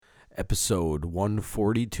episode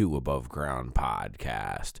 142 Above Ground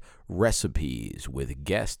Podcast, Recipes with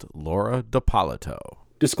guest Laura DiPolito.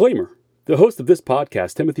 Disclaimer. The hosts of this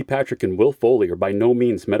podcast, Timothy Patrick and Will Foley, are by no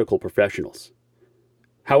means medical professionals.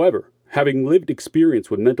 However, having lived experience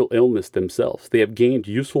with mental illness themselves, they have gained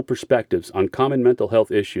useful perspectives on common mental health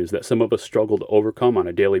issues that some of us struggle to overcome on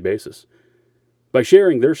a daily basis. By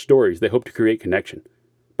sharing their stories, they hope to create connection.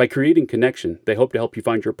 By creating connection, they hope to help you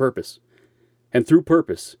find your purpose. And through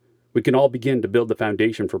purpose, we can all begin to build the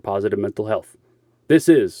foundation for positive mental health. This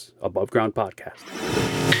is Above Ground Podcast.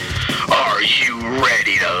 Are you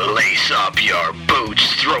ready to lace up your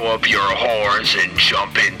boots, throw up your horns, and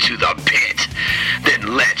jump into the pit?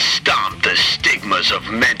 Then let's stomp the stigmas of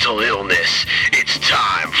mental illness. It's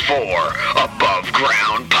time for Above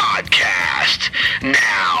Ground Podcast.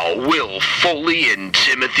 Now, Will Foley and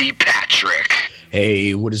Timothy Patrick.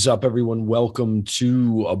 Hey, what is up, everyone? Welcome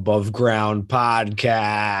to Above Ground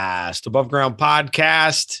Podcast. Above Ground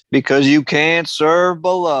Podcast. Because you can't serve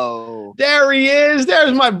below. There he is.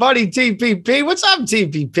 There's my buddy TPP. What's up,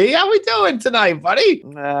 TPP? How we doing tonight, buddy?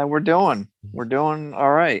 We're doing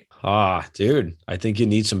all right. Dude, I think you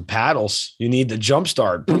need some paddles. You need the jump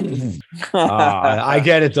start. I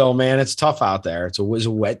get it though, man. It's tough out there. It was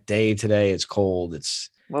a wet day today. It's cold. It's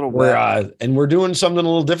and we're doing something a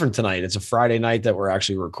little different tonight. It's a Friday night that we're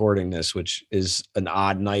actually recording this, which is an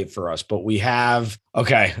odd night for us. But we have, I'm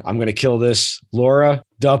going to kill this, Laura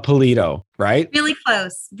DiPolito, right? Really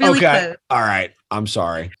close. Really close. All right. I'm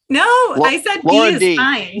sorry. No, I said Laura D is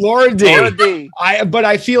fine. Laura D. But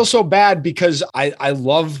I feel so bad because I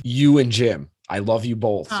love you and Jim. I love you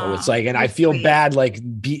both. So it's like, and I feel bad like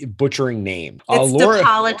butchering name. It's Laura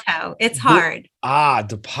DiPolito. It's hard.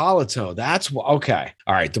 DiPolito. That's okay.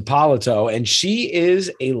 All right. DiPolito. And she is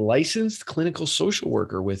a licensed clinical social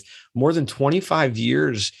worker with more than 25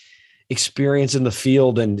 years experience in the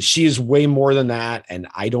field. And she is way more than that. And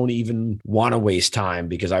I don't even want to waste time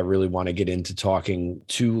because I really want to get into talking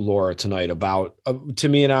to Laura tonight about,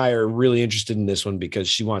 Timmy and I are really interested in this one because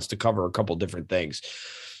she wants to cover a couple different things.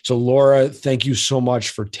 So Laura, thank you so much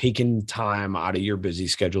for taking time out of your busy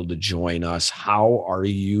schedule to join us. How are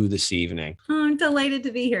you this evening? Oh, I'm delighted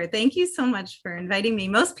to be here. Thank you so much for inviting me.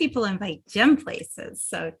 Most people invite Jim places,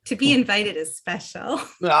 so to be invited is special.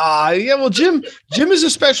 Well, Jim is a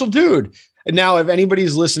special dude. Now, if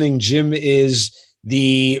anybody's listening, Jim is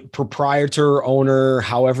the proprietor, owner,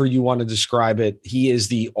 however you want to describe it. He is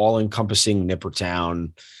the all-encompassing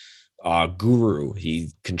Nippertown guru. He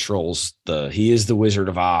is the Wizard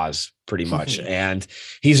of Oz pretty much. And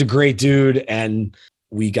he's a great dude. And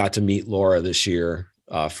we got to meet Laura this year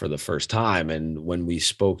for the first time. And when we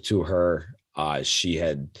spoke to her, she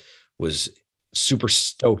was super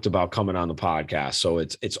stoked about coming on the podcast. So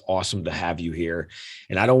it's awesome to have you here.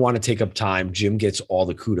 And I don't want to take up time. Jim gets all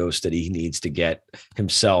the kudos that he needs to get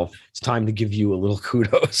himself. It's time to give you a little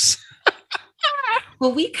kudos.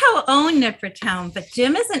 Well, we co-own Nippertown, but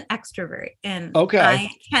Jim is an extrovert, and I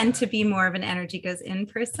tend to be more of an energy goes in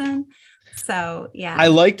person. So, yeah. I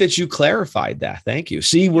like that you clarified that. Thank you.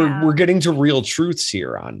 See, we're getting to real truths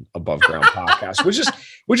here on Above Ground Podcast,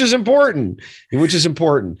 which is important.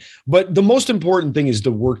 But the most important thing is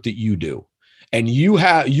the work that you do. And you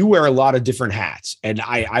wear a lot of different hats. And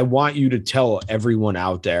I want you to tell everyone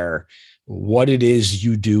out there what it is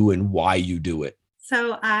you do and why you do it.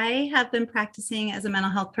 So I have been practicing as a mental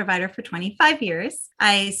health provider for 25 years.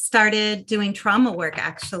 I started doing trauma work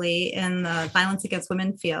actually in the violence against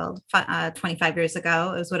women field 25 years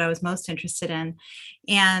ago. It was what I was most interested in.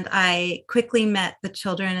 And I quickly met the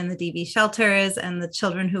children in the DV shelters and the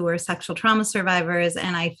children who were sexual trauma survivors.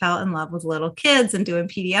 And I fell in love with little kids and doing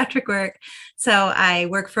pediatric work. So I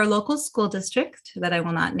work for a local school district that I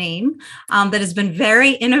will not name, that has been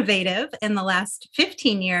very innovative. In the last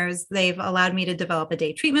 15 years, they've allowed me to develop a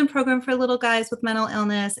day treatment program for little guys with mental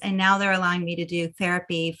illness. And now they're allowing me to do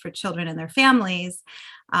therapy for children and their families,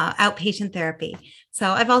 outpatient therapy.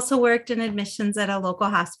 So I've also worked in admissions at a local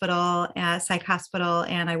hospital, psych hospital,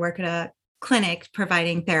 and I work at a clinic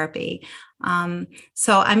providing therapy.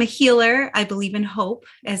 So I'm a healer. I believe in hope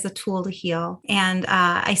as a tool to heal. And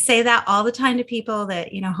I say that all the time to people that,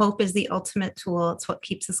 hope is the ultimate tool. It's what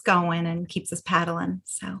keeps us going and keeps us paddling.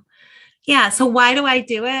 So, yeah. So why do I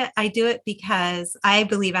do it? I do it because I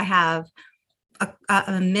believe I have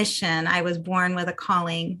a mission. I was born with a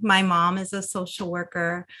calling. My mom is a social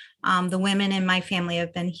worker. The women in my family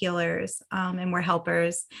have been healers and we're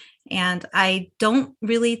helpers. And I don't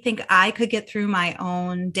really think I could get through my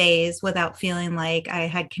own days without feeling like I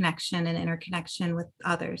had connection and interconnection with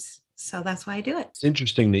others. So that's why I do it. It's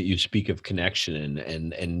interesting that you speak of connection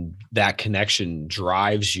and that connection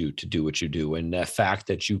drives you to do what you do. And the fact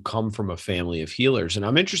that you come from a family of healers. And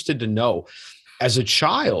I'm interested to know, as a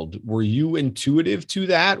child, were you intuitive to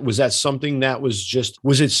that? Was that something that was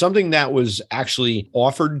it something that was actually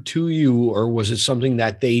offered to you, or was it something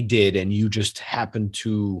that they did and you just happened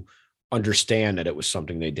to understand that it was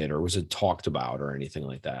something they did, or was it talked about or anything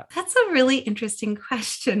like that? That's a really interesting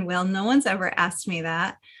question, Will. No one's ever asked me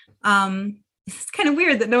that. It's kind of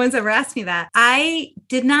weird that no one's ever asked me that. I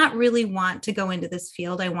did not really want to go into this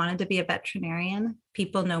field. I wanted to be a veterinarian.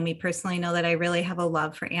 People know me personally, know that I really have a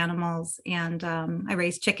love for animals, and I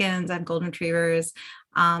raise chickens, I have golden retrievers.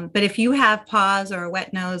 But if you have paws or a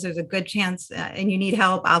wet nose, there's a good chance and you need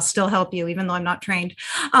help, I'll still help you, even though I'm not trained.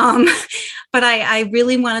 But I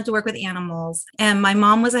really wanted to work with animals, and my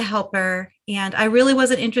mom was a helper, and I really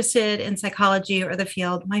wasn't interested in psychology or the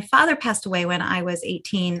field. My father passed away when I was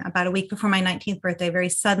 18, about a week before my 19th birthday, very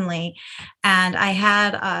suddenly. And I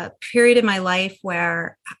had a period in my life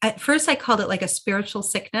where at first I called it like a spiritual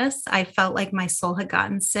sickness. I felt like my soul had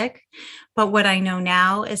gotten sick. But what I know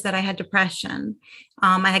now is that I had depression.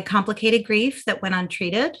 I had complicated grief that went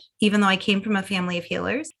untreated, even though I came from a family of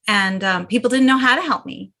healers, and people didn't know how to help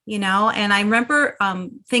me, and I remember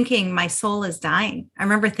thinking my soul is dying. I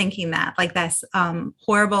remember thinking that, like, this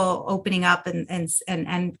horrible opening up and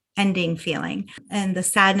ending feeling, and the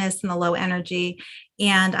sadness and the low energy.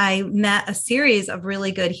 And I met a series of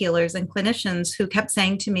really good healers and clinicians who kept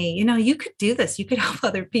saying to me, you could do this, you could help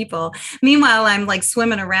other people. Meanwhile, I'm like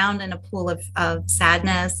swimming around in a pool of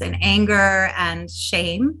sadness and anger and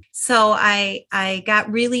shame. So I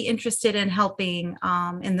got really interested in helping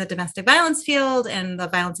in the domestic violence field and the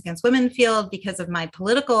violence against women field because of my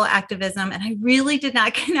political activism. And I really did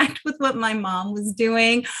not connect with what my mom was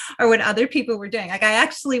doing or what other people were doing. Like, I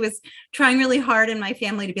actually was trying really hard in my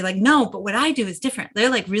family to be like, no, but what I do is different. They're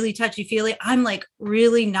like really touchy-feely. I'm like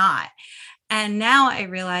really not. And now I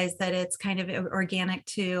realize that it's kind of organic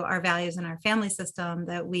to our values and our family system,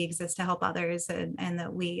 that we exist to help others, and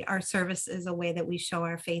that our service is a way that we show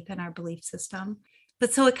our faith and our belief system.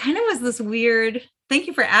 But so it kind of was this weird, thank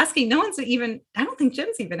you for asking. I don't think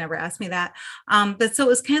Jim's even ever asked me that. But so it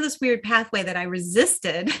was kind of this weird pathway that I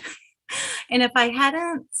resisted. And if I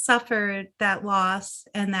hadn't suffered that loss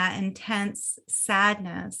and that intense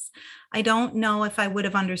sadness, I don't know if I would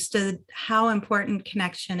have understood how important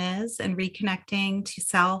connection is and reconnecting to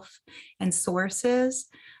self and sources.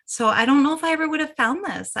 So I don't know if I ever would have found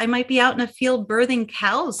this. I might be out in a field birthing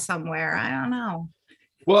cows somewhere. I don't know.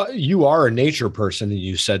 Well, you are a nature person, and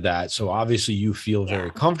you said that. So obviously you feel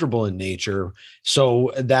very comfortable in nature.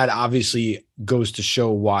 So that obviously goes to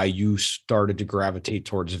show why you started to gravitate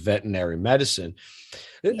towards veterinary medicine.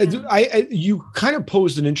 Yeah. You kind of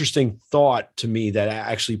posed an interesting thought to me that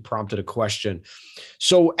actually prompted a question.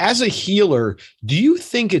 So as a healer, do you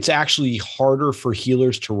think it's actually harder for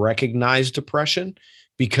healers to recognize depression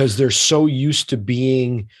because they're so used to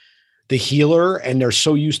being the healer and they're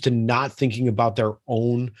so used to not thinking about their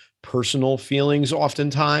own personal feelings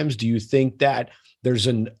oftentimes? Do you think that there's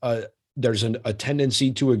a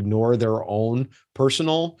tendency to ignore their own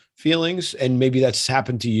personal feelings? And maybe that's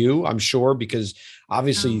happened to you, I'm sure, because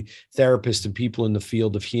obviously therapists and people in the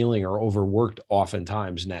field of healing are overworked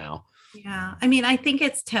oftentimes now. Yeah. I mean, I think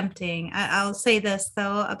it's tempting. I'll say this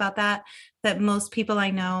though about that most people I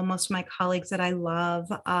know, most of my colleagues that I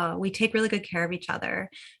love, we take really good care of each other.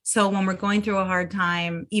 So when we're going through a hard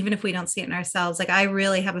time, even if we don't see it in ourselves, like I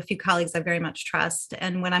really have a few colleagues I very much trust.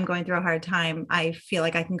 And when I'm going through a hard time, I feel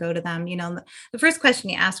like I can go to them. The first question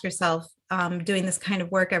you ask yourself doing this kind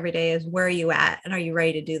of work every day is, where are you at? And are you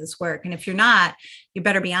ready to do this work? And if you're not, you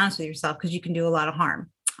better be honest with yourself, because you can do a lot of harm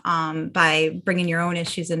by bringing your own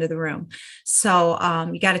issues into the room. So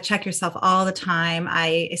you got to check yourself all the time.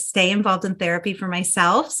 I stay involved in therapy for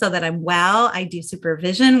myself so that I'm well. I do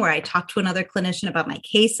supervision where I talk to another clinician about my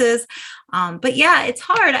cases. But yeah, it's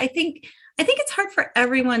hard. I think it's hard for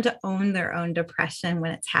everyone to own their own depression when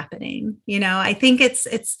it's happening. I think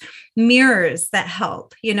it's mirrors that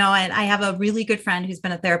help, and I have a really good friend who's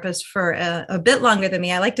been a therapist for a bit longer than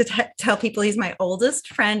me. I like to tell people he's my oldest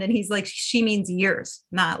friend, and he's like, she means years,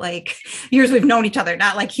 not like years we've known each other,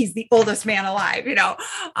 not like he's the oldest man alive,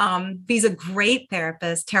 He's a great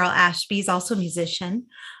therapist. Terrell Ashby is also a musician.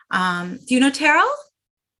 Do you know Terrell?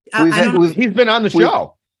 He's been on the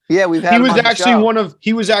show. Yeah, we've had. He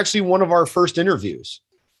was actually one of our first interviews.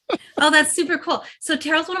 Oh, that's super cool. So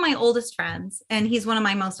Terrell's one of my oldest friends, and he's one of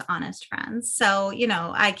my most honest friends. So,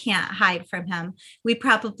 I can't hide from him. We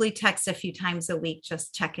probably text a few times a week,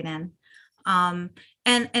 just checking in.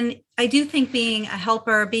 And I do think being a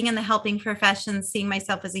helper, being in the helping profession, seeing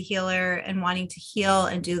myself as a healer and wanting to heal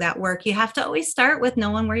and do that work, you have to always start with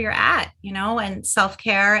knowing where you're at, and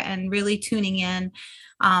self-care and really tuning in,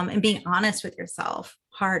 and being honest with yourself.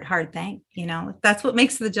 Hard thing, that's what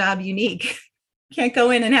makes the job unique. Can't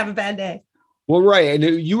go in and have a bad day. Well, right.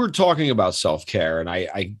 And you were talking about self-care, and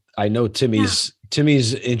I know Timmy's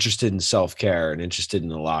interested in self-care and interested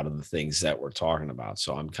in a lot of the things that we're talking about.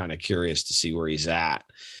 So I'm kind of curious to see where he's at.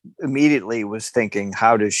 Immediately was thinking,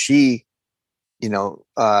 how does she,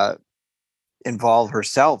 involve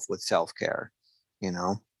herself with self-care?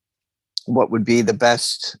 What would be the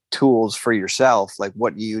best tools for yourself? Like,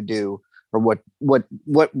 what do you do, or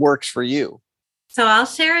what works for you? So I'll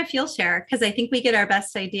share if you'll share, because I think we get our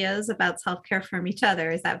best ideas about self-care from each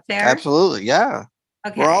other. Is that fair? Absolutely. Yeah.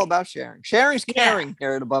 Okay. We're all about sharing. Sharing's caring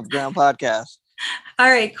here at Above Ground Podcast. All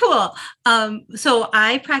right, cool. So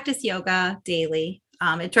I practice yoga daily.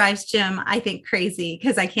 It drives Jim, I think, crazy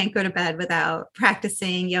because I can't go to bed without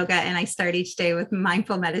practicing yoga. And I start each day with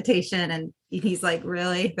mindful meditation. And he's like,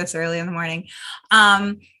 really? This early in the morning?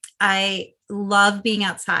 I love being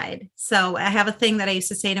outside. So I have a thing that I used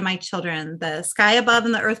to say to my children: the sky above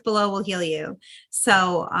and the earth below will heal you.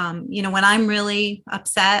 So, when I'm really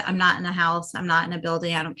upset, I'm not in a house, I'm not in a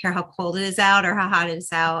building. I don't care how cold it is out or how hot it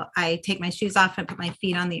is out. I take my shoes off and put my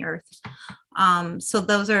feet on the earth. So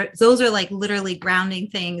those are like literally grounding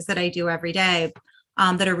things that I do every day.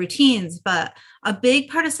 That are routines, but a big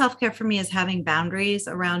part of self-care for me is having boundaries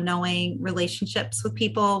around knowing relationships with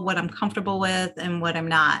people, what I'm comfortable with and what I'm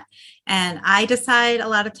not. And I decide a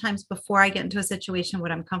lot of times before I get into a situation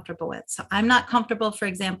what I'm comfortable with. So I'm not comfortable, for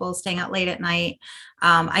example, staying out late at night.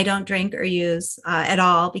 I don't drink or use at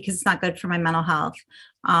all because it's not good for my mental health.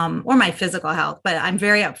 Or my physical health, but I'm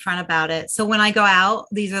very upfront about it. So when I go out,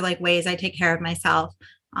 these are like ways I take care of myself.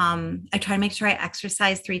 I try to make sure I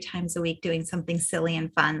exercise 3 times a week, doing something silly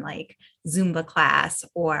and fun like Zumba class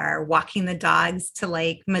or walking the dogs to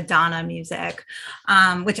like Madonna music,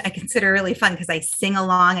 which I consider really fun because I sing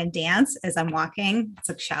along and dance as I'm walking. It's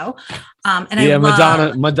a show.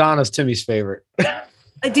 Madonna's Timmy's favorite.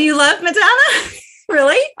 Do you love Madonna?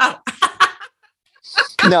 Really? Oh.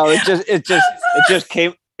 No, it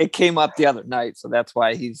came up the other night, so that's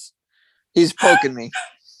why he's poking me.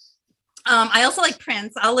 I also like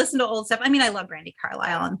Prince. I'll listen to old stuff. I mean, I love Brandy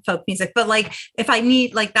Carlisle and folk music, but like if I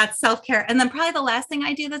need like that self-care, and then probably the last thing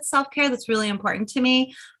I do that's self-care that's really important to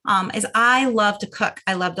me is I love to cook.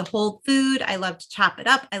 I love to hold food. I love to chop it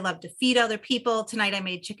up. I love to feed other people. Tonight I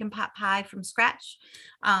made chicken pot pie from scratch.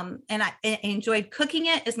 And I enjoyed cooking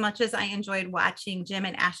it as much as I enjoyed watching Jim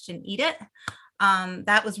and Ashton eat it.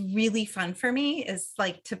 That was really fun for me, is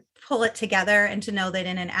like to pull it together and to know that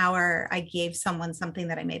in an hour I gave someone something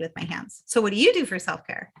that I made with my hands. So what do you do for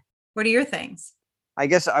self-care? What are your things? I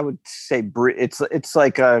guess I would say it's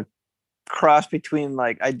like a cross between,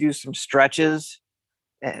 like, I do some stretches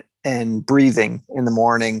and breathing in the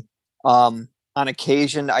morning. On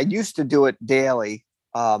occasion, I used to do it daily.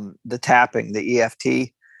 The tapping, the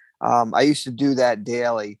EFT. I used to do that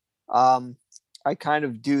daily. I kind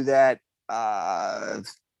of do that.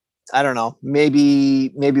 I don't know,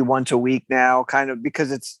 maybe once a week now, kind of,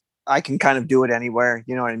 because I can kind of do it anywhere.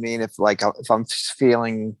 You know what I mean? If I'm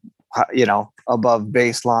feeling, above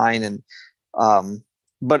baseline, and,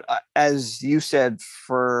 but as you said,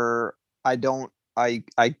 I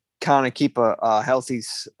kind of keep a healthy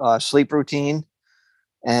sleep routine,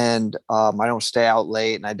 and I don't stay out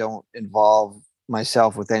late, and I don't involve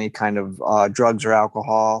myself with any kind of drugs or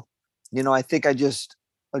alcohol. I think I just,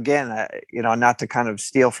 again, not to kind of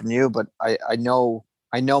steal from you, but I know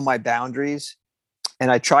my boundaries, and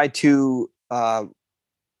I try to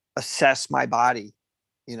assess my body,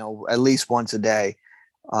 at least once a day,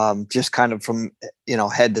 just kind of from,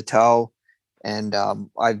 head to toe. And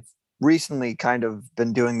I've recently kind of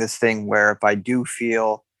been doing this thing where if I do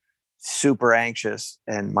feel super anxious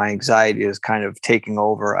and my anxiety is kind of taking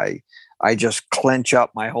over, I just clench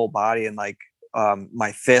up my whole body and like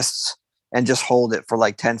my fists, and just hold it for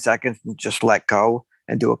like 10 seconds and just let go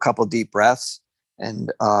and do a couple deep breaths. And,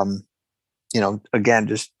 again,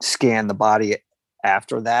 just scan the body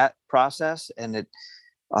after that process. And it,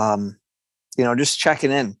 just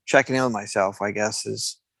checking in with myself, I guess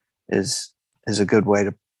is a good way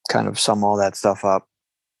to kind of sum all that stuff up.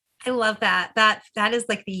 I love that. That is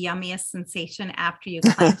like the yummiest sensation after you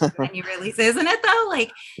cleanse and you release, isn't it though?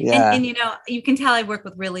 Like, yeah. And you can tell I work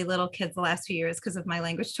with really little kids the last few years because of my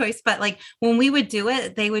language choice. But like when we would do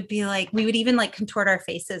it, they would be like, we would even like contort our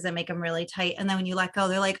faces and make them really tight. And then when you let go,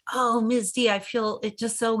 they're like, oh, Ms. D, I feel it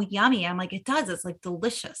just so yummy. I'm like, it does. It's like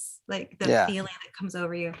delicious. Like the feeling that comes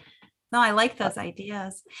over you. No, I like those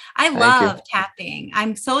ideas. I love tapping.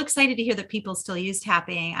 I'm so excited to hear that people still use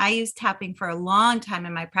tapping. I used tapping for a long time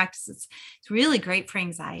in my practice. It's really great for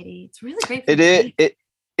anxiety. It's really great for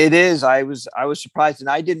it is. I was surprised, and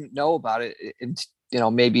I didn't know about it in,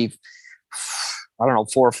 maybe, I don't know,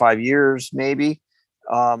 4 or 5 years, maybe.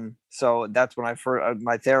 So that's when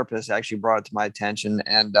my therapist actually brought it to my attention.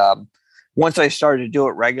 And once I started to do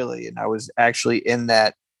it regularly, and I was actually in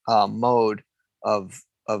that mode of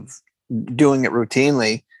doing it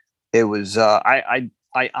routinely, it was I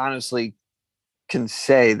honestly can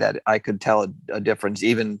say that I could tell a difference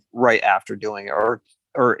even right after doing it, or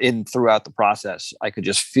throughout the process. I could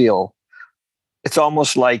just feel, it's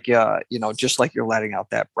almost like just like you're letting out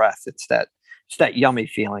that breath. It's that yummy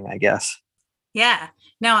feeling, I guess. Yeah.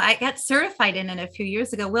 No, I got certified in it a few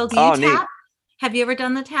years ago. Will, do you tap? Neat. Have you ever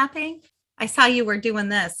done the tapping? I saw you were doing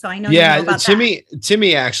this, so I know. Yeah, you know about Timmy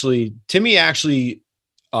actually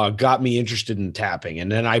got me interested in tapping,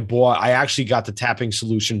 and then I actually got the Tapping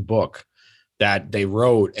Solution book that they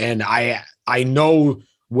wrote, and I know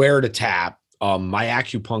where to tap. My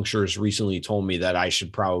acupuncturist recently told me that I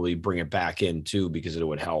should probably bring it back in too, because it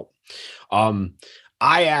would help. I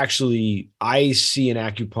see an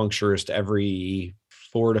acupuncturist every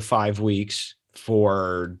 4 to 5 weeks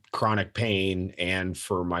for chronic pain and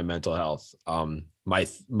for my mental health. My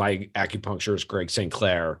acupuncturist, Greg St.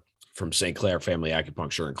 Clair from St. Clair Family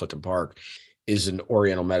Acupuncture in Clifton Park, is an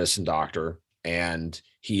Oriental medicine doctor. And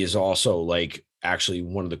he is also like actually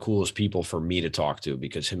one of the coolest people for me to talk to,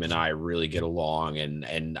 because him and I really get along,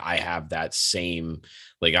 and I have that same,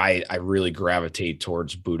 like, I really gravitate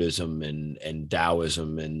towards Buddhism and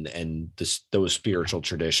Taoism and those spiritual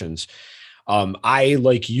traditions. I,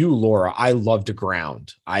 like you, Laura, I love to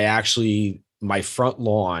ground. My front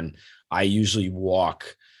lawn, I usually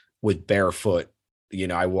walk with barefoot.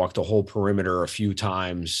 I walk the whole perimeter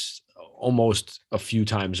almost a few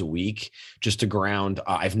times a week, just to ground.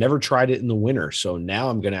 I've never tried it in the winter, so now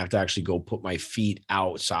I'm going to have to actually go put my feet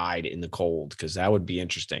outside in the cold, because that would be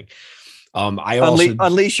interesting. I also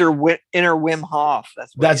unleash your inner Wim Hof.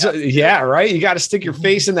 That's yeah, right. You got to stick your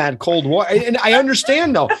face in that cold water. And I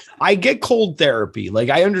understand though. I get cold therapy. Like,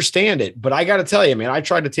 I understand it, but I got to tell you, man, I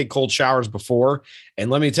tried to take cold showers before, and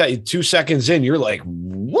let me tell you, 2 seconds in, you're like,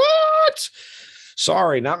 what?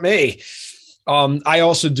 Sorry, not me. I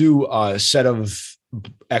also do a set of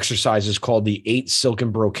exercises called the 8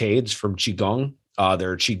 Silken Brocades from Qigong.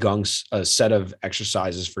 There are Qigong's a set of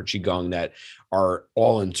exercises for Qigong that are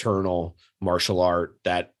all internal martial art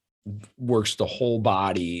that works the whole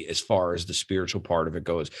body as far as the spiritual part of it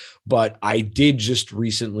goes. But I did just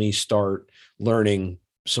recently start learning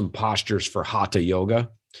some postures for Hatha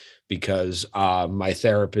yoga, because my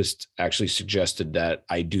therapist actually suggested that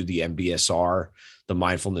I do the MBSR, the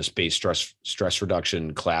mindfulness-based stress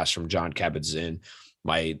reduction class from Jon Kabat-Zinn.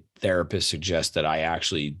 My therapist suggests that I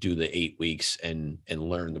actually do the 8 weeks and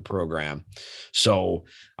learn the program. So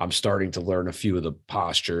I'm starting to learn a few of the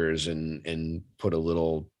postures and put a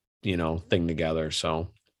little, thing together. So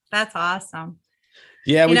that's awesome.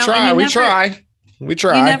 Yeah, we try. You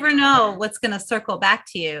never know what's going to circle back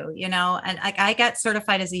to you, and I got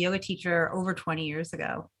certified as a yoga teacher over 20 years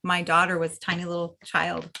ago. My daughter was a tiny little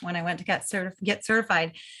child when I went to get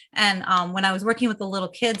certified. And when I was working with the little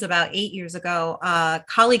kids about 8 years ago, a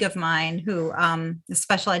colleague of mine who a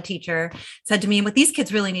special ed teacher said to me, what these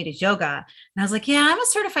kids really need is yoga. And I was like, yeah, I'm a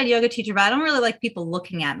certified yoga teacher, but I don't really like people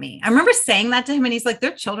looking at me. I remember saying that to him, and he's like,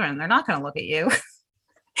 they're children. They're not going to look at you.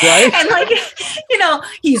 Right. And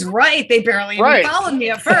he's right. They barely even followed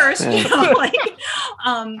me at first, but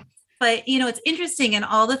it's interesting. And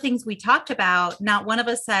all the things we talked about, not one of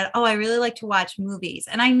us said, oh, I really like to watch movies.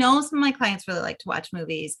 And I know some of my clients really like to watch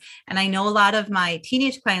movies. And I know a lot of my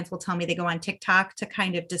teenage clients will tell me they go on TikTok to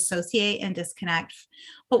kind of dissociate and disconnect.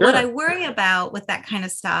 But what I worry about with that kind of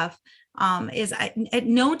stuff is at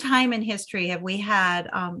no time in history have we had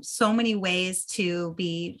so many ways to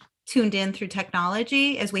be tuned in through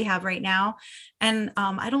technology as we have right now. And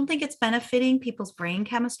I don't think it's benefiting people's brain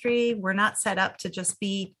chemistry. We're not set up to just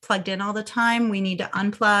be plugged in all the time. We need to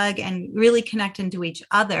unplug and really connect into each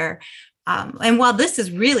other. And while this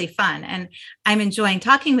is really fun and I'm enjoying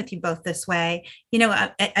talking with you both this way,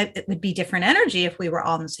 it would be different energy if we were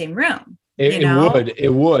all in the same room.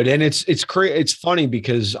 It would. And it's funny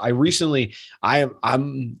because I recently,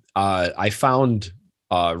 I found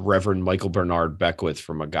Reverend Michael Bernard Beckwith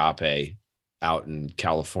from Agape out in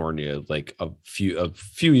California, like a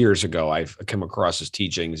few years ago. I've come across his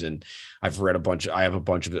teachings, and I've read I have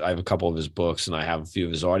a couple of his books, and I have a few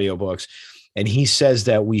of his audiobooks. And he says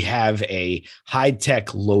that we have a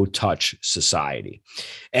high-tech, low-touch society.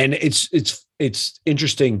 And it's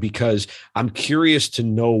interesting because I'm curious to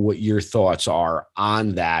know what your thoughts are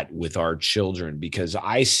on that with our children, because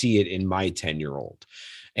I see it in my 10-year-old.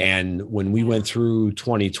 And when we went through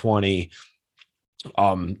 2020,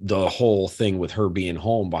 the whole thing with her being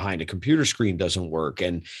home behind a computer screen doesn't work.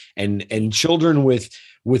 And children with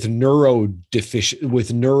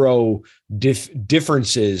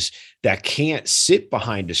differences that can't sit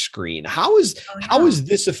behind a screen. How is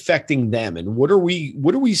this affecting them? And what are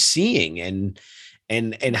we seeing?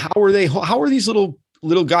 And how are these little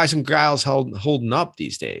guys and gals holding up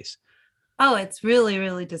these days? Oh, it's really,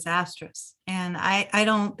 really disastrous. And I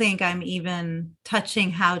don't think I'm even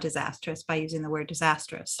touching how disastrous by using the word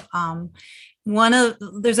disastrous.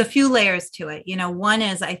 There's a few layers to it. One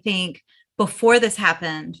is, I think, before this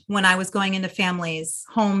happened, when I was going into families'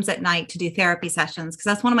 homes at night to do therapy sessions, because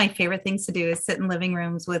that's one of my favorite things to do, is sit in living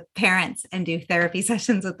rooms with parents and do therapy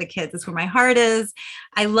sessions with the kids. It's where my heart is.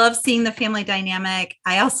 I love seeing the family dynamic.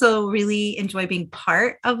 I also really enjoy being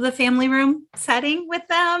part of the family room setting with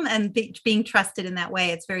them and being trusted in that way.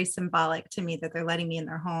 It's very symbolic to me that they're letting me in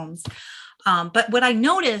their homes. But what I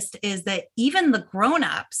noticed is that even the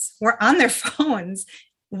grownups were on their phones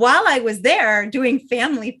while I was there doing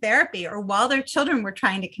family therapy, or while their children were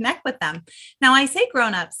trying to connect with them. Now, I say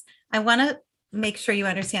grownups, I want to make sure you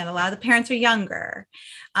understand a lot of the parents are younger.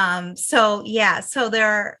 So they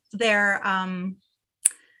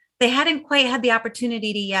hadn't quite had the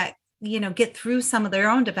opportunity to yet, get through some of their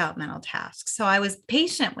own developmental tasks. So I was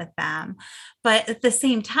patient with them, but at the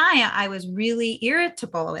same time, I was really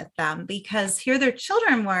irritable with them, because here their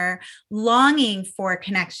children were longing for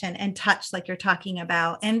connection and touch, like you're talking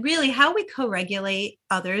about, and really how we co-regulate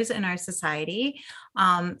others in our society.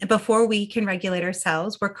 Before we can regulate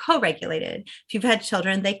ourselves, we're co-regulated. If you've had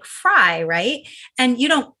children, they cry, right? And you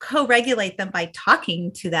don't co-regulate them by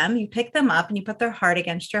talking to them. You pick them up and you put their heart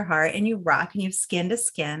against your heart and you rock and you have skin to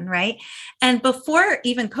skin, right? And before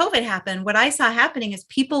even COVID happened, what I saw happening is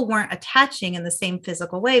people weren't attaching in the same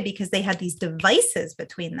physical way because they had these devices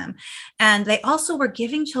between them. And they also were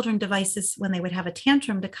giving children devices when they would have a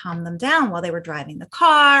tantrum to calm them down while they were driving the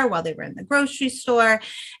car, while they were in the grocery store.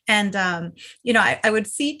 And, I would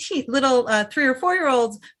see little 3 or 4 year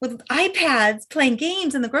olds with iPads playing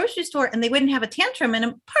games in the grocery store, and they wouldn't have a tantrum. And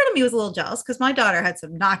part of me was a little jealous because my daughter had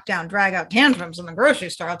some knockdown, drag out tantrums in the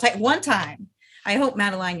grocery store. I'll tell you, one time, I hope,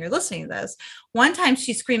 Madeline, you're listening to this. One time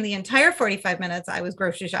she screamed the entire 45 minutes I was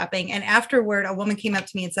grocery shopping. And afterward, a woman came up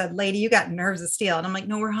to me and said, "Lady, you got nerves of steel." And I'm like,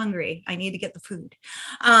 "No, we're hungry. I need to get the food."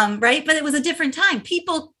 Right. But it was a different time.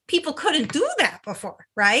 People couldn't do that before.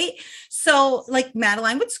 Right. So like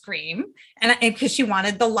Madeline would scream and because she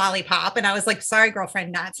wanted the lollipop. And I was like, "Sorry,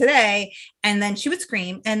 girlfriend, not today." And then she would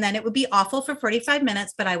scream, and then it would be awful for 45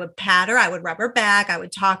 minutes, but I would pat her. I would rub her back. I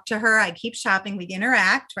would talk to her. I'd keep shopping. We'd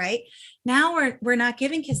interact. Right. Now we're not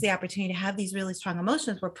giving kids the opportunity to have these really strong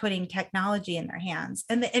emotions. We're putting technology in their hands,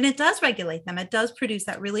 and it does regulate them. It does produce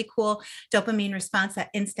that really cool dopamine response,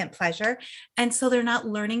 that instant pleasure. And so they're not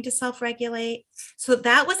learning to self-regulate. So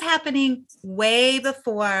that was happening way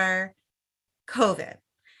before COVID.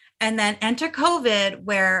 And then enter COVID,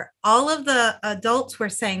 where all of the adults were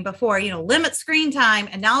saying before, limit screen time.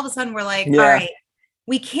 And now all of a sudden we're like, all right,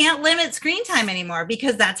 we can't limit screen time anymore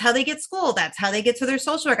because that's how they get school. That's how they get to their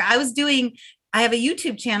social work. I have a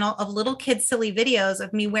YouTube channel of little kids' silly videos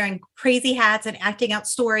of me wearing crazy hats and acting out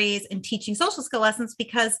stories and teaching social skill lessons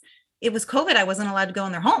because it was COVID. I wasn't allowed to go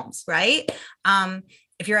in their homes, right?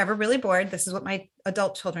 If you're ever really bored, this is what my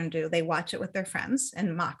adult children do. They watch it with their friends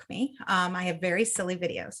and mock me. I have very silly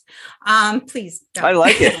videos. Please don't. I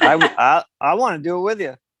like it. I want to do it with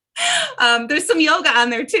you. There's some yoga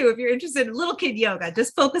on there too, if you're interested in little kid yoga,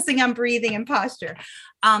 just focusing on breathing and posture.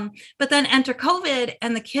 But then enter COVID,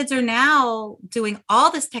 and the kids are now doing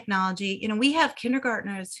all this technology. We have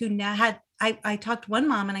kindergartners who now I talked to one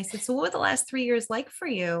mom and I said, "So what were the last 3 years like for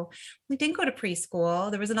you?" We didn't go to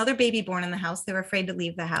preschool. There was another baby born in the house. They were afraid to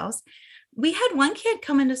leave the house. We had one kid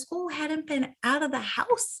come into school who hadn't been out of the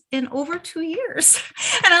house in over 2 years.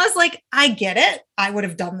 And I was like, I get it. I would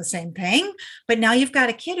have done the same thing. But now you've got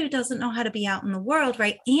a kid who doesn't know how to be out in the world,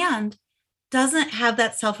 right? And doesn't have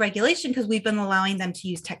that self-regulation because we've been allowing them to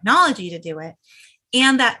use technology to do it.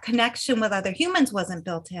 And that connection with other humans wasn't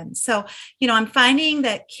built in. So, I'm finding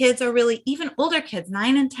that kids are really, even older kids,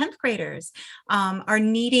 9th and 10th graders, are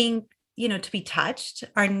needing, to be touched,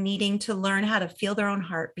 are needing to learn how to feel their own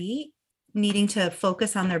heartbeat, needing to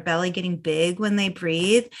focus on their belly getting big when they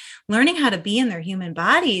breathe, learning how to be in their human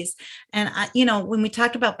bodies. And when we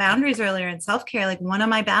talked about boundaries earlier in self-care, like one of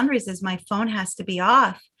my boundaries is my phone has to be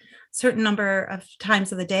off certain number of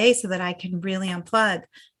times of the day so that I can really unplug.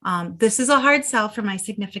 This is a hard sell for my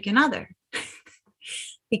significant other.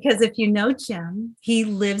 Because if you know Jim, he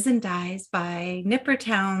lives and dies by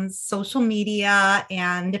Nippertown's social media,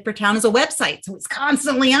 and Nippertown is a website, so he's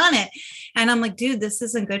constantly on it. And I'm like, dude, this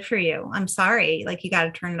isn't good for you. I'm sorry. Like, you got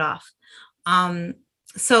to turn it off.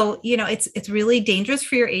 So, it's really dangerous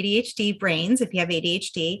for your ADHD brains if you have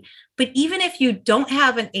ADHD. But even if you don't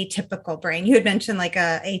have an atypical brain, you had mentioned like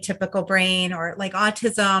a atypical brain or like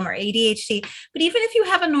autism or ADHD, but even if you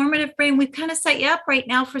have a normative brain, we've kind of set you up right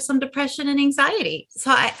now for some depression and anxiety.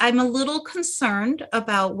 So I'm a little concerned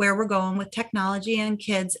about where we're going with technology and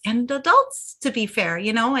kids and adults, to be fair,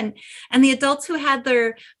 and the adults who had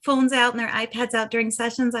their phones out and their iPads out during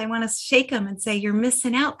sessions, I want to shake them and say, you're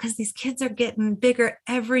missing out because these kids are getting bigger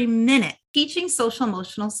every minute. Teaching social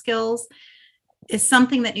emotional skills is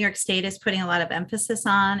something that New York State is putting a lot of emphasis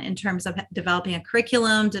on in terms of developing a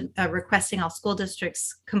curriculum, requesting all school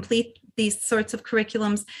districts complete these sorts of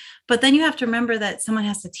curriculums. But then you have to remember that someone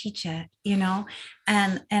has to teach it,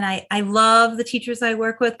 and I love the teachers I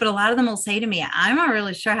work with, but a lot of them will say to me, I'm not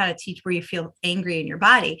really sure how to teach where you feel angry in your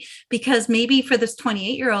body, because maybe for this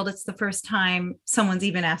 28-year-old, it's the first time someone's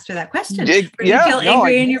even asked her that question. You feel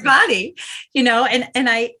angry in your body, and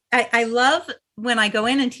I love when I go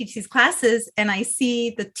in and teach these classes and I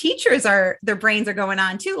see the teachers their brains are going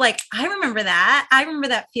on too. Like, I remember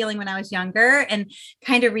that feeling when I was younger, and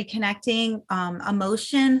kind of reconnecting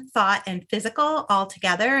emotion, thought, and physical all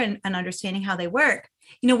together, and understanding how they work.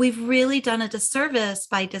 We've really done a disservice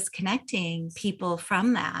by disconnecting people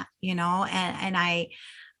from that, and I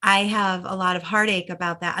have a lot of heartache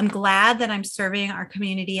about that. I'm glad that I'm serving our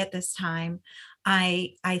community at this time.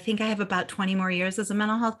 I think I have about 20 more years as a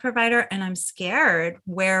mental health provider, and I'm scared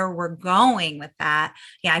where we're going with that.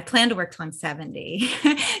 Yeah, I plan to work till I'm 70.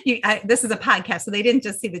 This is a podcast, so they didn't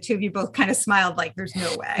just see the two of you both kind of smiled like there's no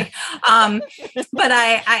way. But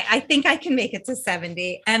I think I can make it to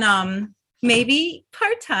 70. And maybe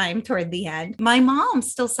part-time toward the end. My mom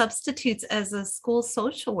still substitutes as a school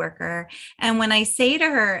social worker. And when I say to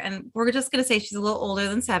her, and we're just going to say she's a little older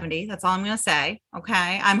than 70, that's all I'm going to say.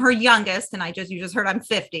 Okay. I'm her youngest, and you just heard I'm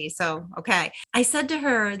 50. So, okay. I said to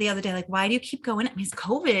her the other day, like, why do you keep going? It means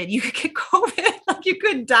COVID. You could get COVID. Like, you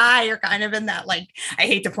could die. You're kind of in that, like, I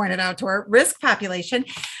hate to point it out to her, risk population.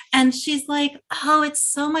 And she's like, oh, it's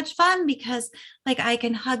so much fun because like I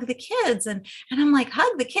can hug the kids. And I'm like,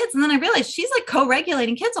 hug the kids. And then I realized she's like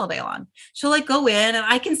co-regulating kids all day long. She'll like go in and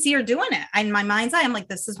I can see her doing it. In my mind's eye, I'm like,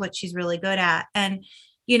 this is what she's really good at. And,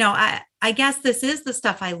 I guess this is the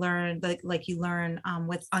stuff I learned, like you learn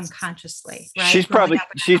with unconsciously, right? She's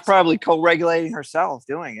probably co-regulating herself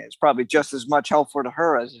doing it. It's probably just as much helpful to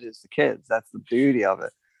her as it is to kids. That's the beauty of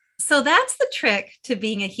it. So that's the trick to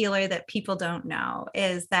being a healer that people don't know,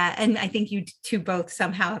 is that, and I think you two both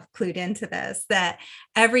somehow have clued into this, that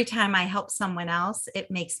every time I help someone else,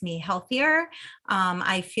 it makes me healthier.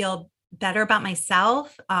 I feel better about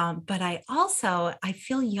myself. But I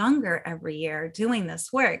feel younger every year doing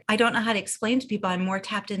this work. I don't know how to explain to people. I'm more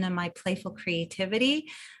tapped into my playful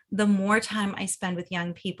creativity the more time I spend with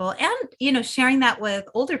young people, and, sharing that with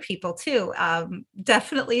older people too,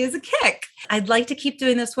 definitely is a kick. I'd like to keep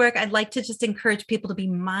doing this work. I'd like to just encourage people to be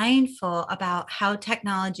mindful about how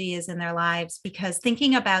technology is in their lives, because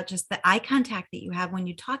thinking about just the eye contact that you have when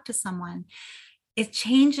you talk to someone, it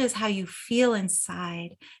changes how you feel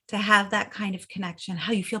inside to have that kind of connection,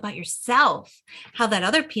 how you feel about yourself, how that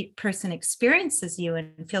other person experiences you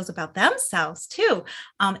and feels about themselves too.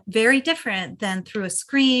 Very different than through a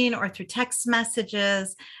screen or through text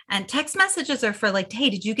messages. And text messages are for like, hey,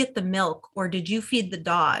 did you get the milk, or did you feed the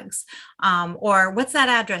dogs? Or what's that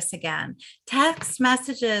address again? Text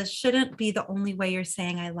messages shouldn't be the only way you're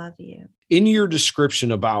saying I love you. In your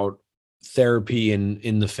description about therapy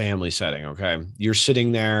in the family setting, okay, you're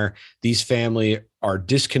sitting there, these family are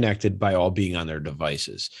disconnected by all being on their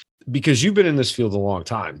devices. Because you've been in this field a long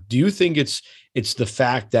time, do you think it's the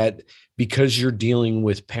fact that because you're dealing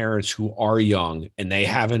with parents who are young and they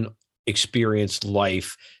haven't experienced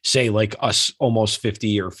life, say like us almost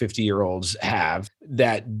 50 or 50-year-olds have,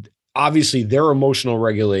 that obviously their emotional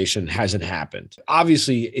regulation hasn't happened?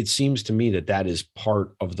 Obviously, it seems to me that is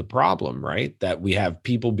part of the problem, right? That we have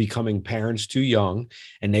people becoming parents too young,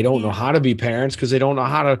 and they don't know how to be parents because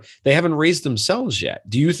they haven't raised themselves yet.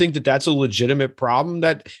 Do you think that that's a legitimate problem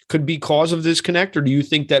that could be cause of disconnect? Or do you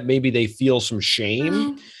think that maybe they feel some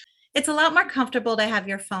shame? It's a lot more comfortable to have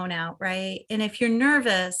your phone out, right? And if you're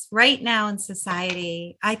nervous right now in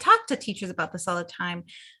society, I talk to teachers about this all the time.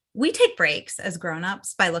 We take breaks as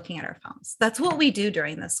grownups by looking at our phones. That's what we do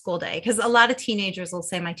during the school day. Because a lot of teenagers will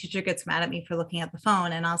say, my teacher gets mad at me for looking at the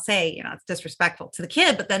phone. And I'll say, it's disrespectful to the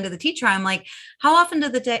kid. But then to the teacher, I'm like, how often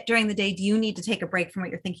during the day do you need to take a break from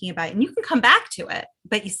what you're thinking about? And you can come back to it.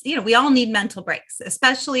 But we all need mental breaks,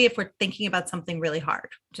 especially if we're thinking about something really hard.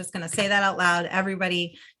 Just going to say that out loud.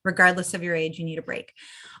 Everybody, regardless of your age, you need a break.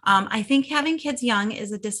 I think having kids young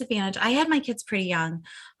is a disadvantage. I had my kids pretty young.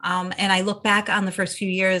 And I look back on the first few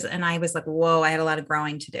years and I was like, whoa, I had a lot of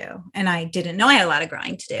growing to do. And I didn't know I had a lot of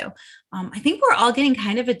growing to do. I think we're all getting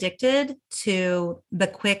kind of addicted to the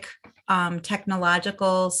quick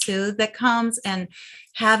technological soothe that comes, and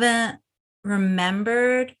haven't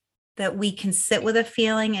remembered that we can sit with a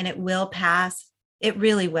feeling and it will pass. It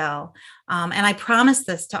really will. And I promise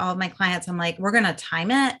this to all of my clients. I'm like, we're going to time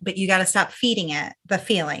it, but you got to stop feeding it the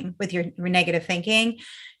feeling with your negative thinking.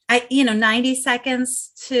 90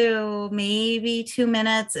 seconds to maybe 2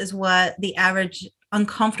 minutes is what the average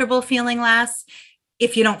uncomfortable feeling lasts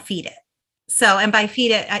if you don't feed it. So, and by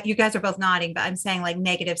feed it, you guys are both nodding, but I'm saying like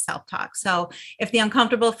negative self-talk. So if the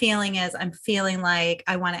uncomfortable feeling is, I'm feeling like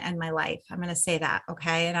I want to end my life, I'm going to say that.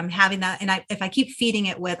 Okay. And I'm having that. And if I keep feeding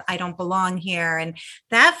it with, I don't belong here. And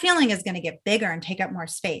that feeling is going to get bigger and take up more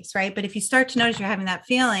space. Right. But if you start to notice you're having that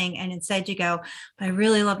feeling and instead you go, I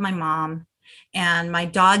really love my mom and my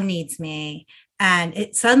dog needs me. And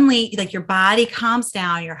it suddenly, like, your body calms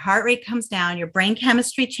down, your heart rate comes down, your brain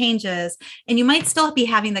chemistry changes, and you might still be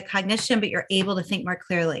having the cognition, but you're able to think more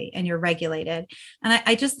clearly and you're regulated. And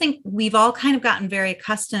I just think we've all kind of gotten very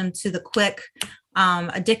accustomed to the quick,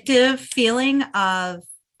 addictive feeling of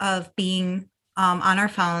being on our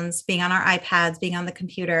phones, being on our iPads, being on the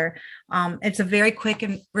computer. It's a very quick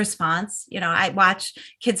response. I watch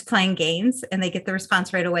kids playing games and they get the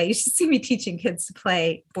response right away. You should see me teaching kids to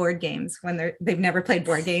play board games when they've never played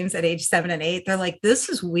board games at age 7 and 8. They're like, this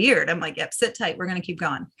is weird. I'm like, yep, sit tight. We're going to keep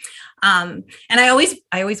going. And I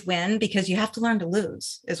always win, because you have to learn to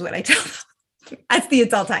lose, is what I tell them. That's the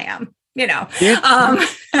adult I am, do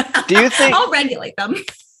you think I'll regulate them?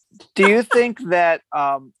 Do you think that,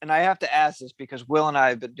 and I have to ask this because Will and I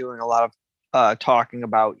have been doing a lot of talking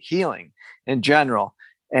about healing in general.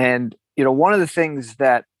 And, one of the things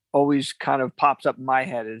that always kind of pops up in my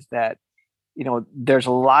head is that, there's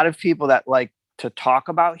a lot of people that like to talk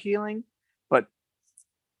about healing, but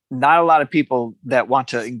not a lot of people that want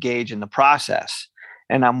to engage in the process.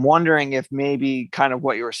 And I'm wondering if maybe kind of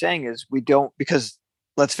what you were saying is we don't, because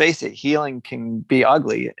let's face it, healing can be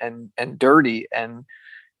ugly and dirty and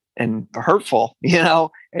hurtful,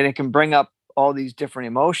 and it can bring up all these different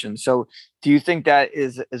emotions. So do you think that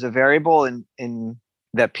is a variable in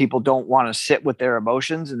that people don't want to sit with their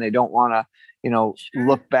emotions and they don't want to, Sure.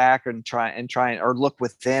 look back and try or look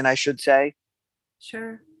within, I should say?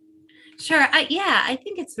 Sure. I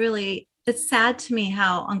think it's sad to me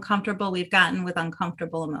how uncomfortable we've gotten with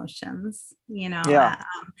uncomfortable emotions. Yeah.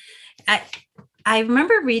 I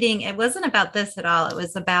remember reading, it wasn't about this at all. It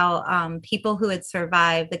was about people who had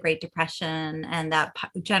survived the Great Depression and that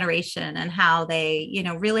generation, and how they,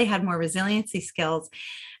 really had more resiliency skills.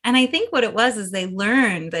 And I think what it was is they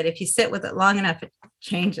learned that if you sit with it long enough, it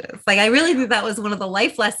changes. Like, I really think that was one of the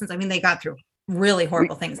life lessons. I mean, they got through really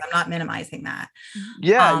horrible things. I'm not minimizing that.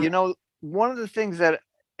 Yeah. One of the things that,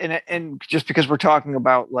 and just because we're talking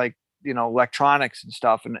about like, electronics and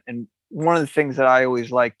stuff, and one of the things that I always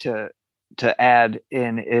like to add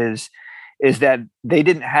in is that they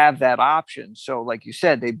didn't have that option. So like you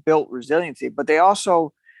said, they built resiliency, but they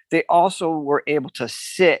also were able to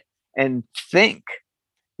sit and think,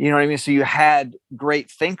 you know what I mean? So you had great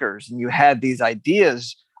thinkers and you had these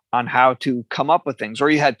ideas on how to come up with things, or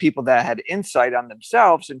you had people that had insight on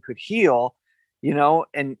themselves and could heal,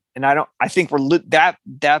 and I think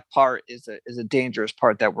that part is a dangerous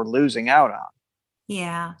part that we're losing out on.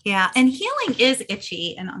 Yeah. And healing is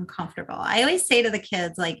itchy and uncomfortable. I always say to the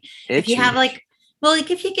kids, like, itchy. If you have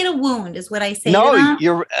if you get a wound, is what I say. No, to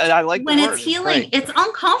them. I like when it's healing, it's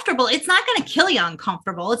uncomfortable. It's not going to kill you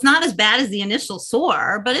uncomfortable. It's not as bad as the initial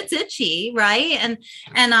sore, but it's itchy. Right.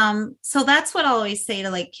 And so that's what I always say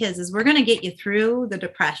to like kids is we're going to get you through the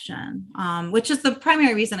depression, which is the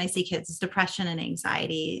primary reason I see kids is depression and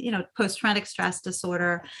anxiety, post-traumatic stress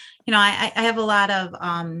disorder. I have a lot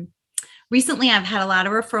of, recently, I've had a lot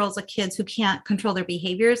of referrals of kids who can't control their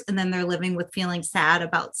behaviors, and then they're living with feeling sad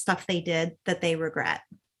about stuff they did that they regret,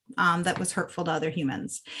 that was hurtful to other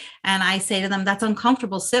humans. And I say to them, that's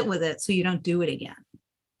uncomfortable. Sit with it so you don't do it again.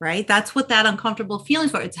 Right? That's what that uncomfortable feeling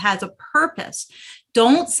is for. It has a purpose.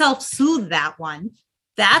 Don't self-soothe that one.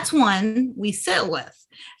 that's one we sit with.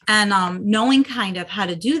 And knowing kind of how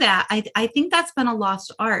to do that, I think that's been a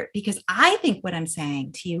lost art, because I think what I'm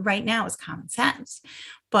saying to you right now is common sense.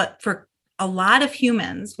 But for a lot of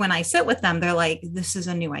humans, when I sit with them, they're like, this is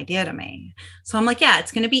a new idea to me. So I'm like, yeah,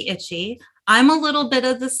 it's going to be itchy. I'm a little bit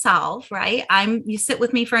of the salve, right? You sit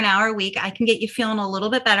with me for an hour a week. I can get you feeling a little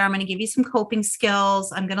bit better. I'm going to give you some coping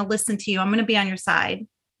skills. I'm going to listen to you. I'm going to be on your side,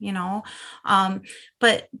 you know?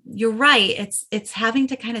 But you're right. It's having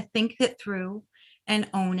to kind of think it through and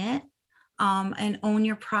own it. And own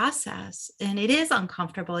your process. And it is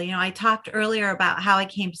uncomfortable. You know, I talked earlier about how I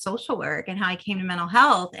came to social work and how I came to mental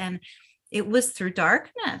health. And it was through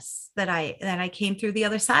darkness that I came through the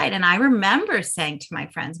other side. And I remember saying to my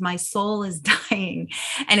friends, my soul is dying.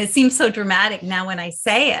 And it seems so dramatic now when I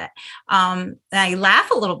say it. I laugh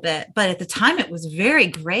a little bit, but at the time it was very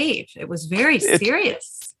grave. It was very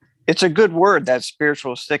serious. It's a good word. That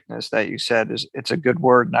spiritual sickness that you said it's a good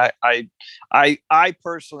word. And I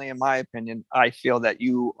personally, in my opinion, I feel that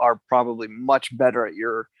you are probably much better at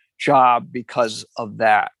your job because of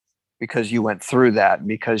that, because you went through that,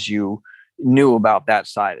 because you knew about that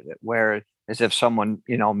side of it. Where as if someone,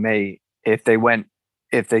 you know, if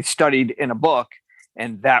they studied in a book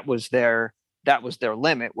and that was their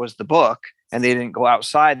limit, was the book, and they didn't go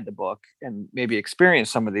outside the book and maybe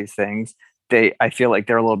experience some of these things, I feel like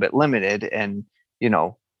they're a little bit limited and, you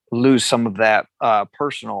know, lose some of that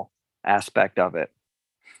personal aspect of it.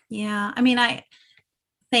 Yeah. I mean,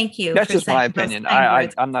 thank you. That's just my opinion.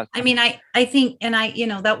 I'm not. I mean, I think, and you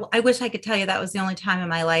know, that I wish I could tell you that was the only time in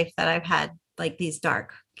my life that I've had like these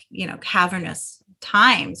dark, you know, cavernous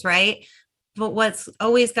times. Right. But what's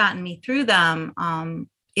always gotten me through them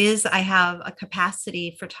is I have a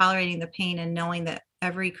capacity for tolerating the pain and knowing that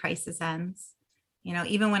every crisis ends. You know,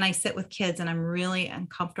 even when I sit with kids and I'm really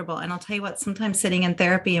uncomfortable, and I'll tell you what, sometimes sitting in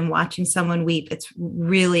therapy and watching someone weep, it's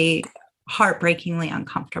really heartbreakingly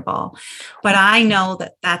uncomfortable, but I know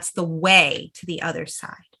that that's the way to the other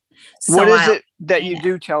side. So what is it that you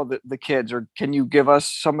do tell the kids, or can you give us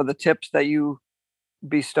some of the tips that you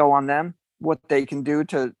bestow on them, what they can do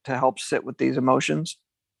to help sit with these emotions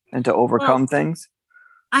and to overcome things?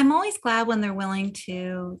 I'm always glad when they're willing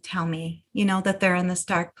to tell me, you know, that they're in this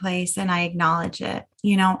dark place, and I acknowledge it.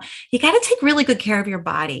 You know, you got to take really good care of your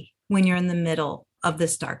body when you're in the middle of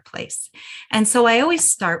this dark place. And so I always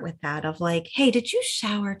start with that of like, hey, did you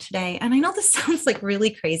shower today? And I know this sounds like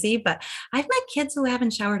really crazy, but I've met kids who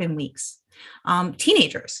haven't showered in weeks,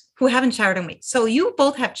 teenagers who haven't showered in weeks. So you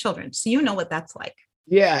both have children, so you know what that's like.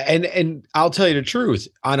 Yeah. And I'll tell you the truth,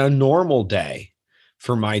 on a normal day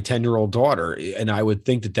for my 10-year-old daughter, and I would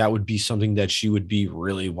think that would be something that she would be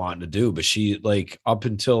really wanting to do, but she, like, up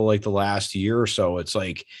until like the last year or so, it's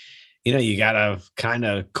like, you know, you got to kind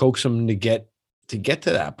of coax them to get to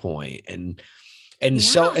that point. And in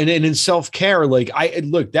self-care, like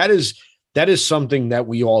that is something that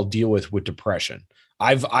we all deal with depression.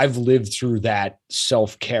 I've lived through that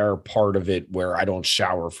self-care part of it where I don't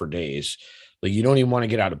shower for days. Like, you don't even want to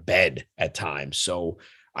get out of bed at times. So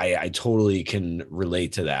I totally can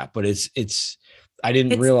relate to that, but I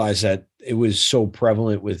didn't realize that it was so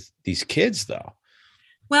prevalent with these kids though.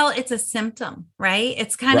 Well, it's a symptom, right?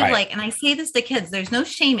 It's kind of like, and I say this to kids, there's no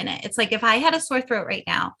shame in it. It's like, if I had a sore throat right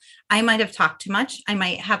now, I might have talked too much. I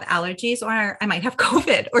might have allergies, or I might have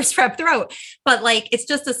COVID or strep throat, but like, it's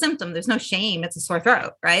just a symptom. There's no shame. It's a sore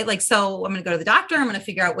throat, right? Like, so I'm going to go to the doctor. I'm going to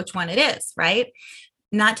figure out which one it is, right?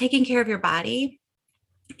 Not taking care of your body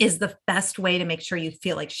is the best way to make sure you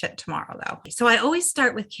feel like shit tomorrow, though. So I always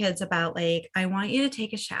start with kids about like, I want you to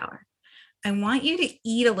take a shower. I want you to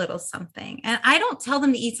eat a little something. And I don't tell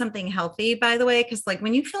them to eat something healthy, by the way, because like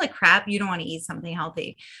when you feel like crap, you don't want to eat something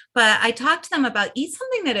healthy. But I talk to them about eat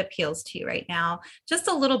something that appeals to you right now, just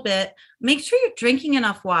a little bit. Make sure you're drinking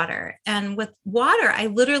enough water. And with water, I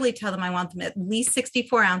literally tell them I want them at least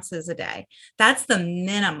 64 ounces a day. That's the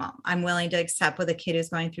minimum I'm willing to accept with a kid who's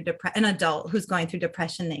going through an adult who's going through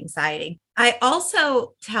depression and anxiety. I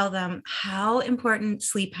also tell them how important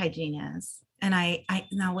sleep hygiene is. And I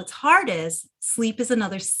now what's hard is sleep is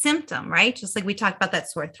another symptom, right? Just like we talked about that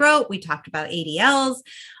sore throat, we talked about ADLs,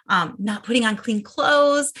 not putting on clean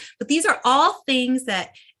clothes, but these are all things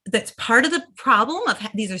that's part of the problem of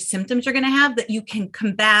these are symptoms you're going to have that you can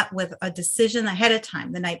combat with a decision ahead of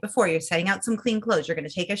time. The night before, you're setting out some clean clothes, you're going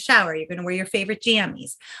to take a shower, you're going to wear your favorite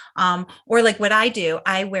jammies. Or like what I do,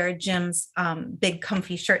 I wear Jim's big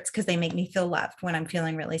comfy shirts because they make me feel loved when I'm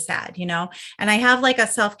feeling really sad, you know? And I have like a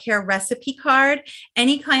self-care recipe card.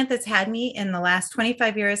 Any client that's had me in the last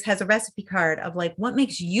 25 years has a recipe card of like, what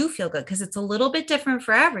makes you feel good? Because it's a little bit different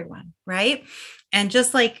for everyone, right? And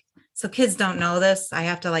just like So kids don't know this. I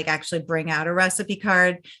have to like actually bring out a recipe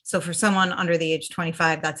card. So for someone under the age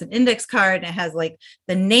 25, that's an index card, and it has like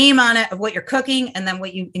the name on it of what you're cooking and then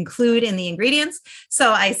what you include in the ingredients.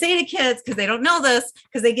 So I say to kids, because they don't know this,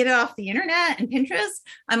 because they get it off the internet and Pinterest,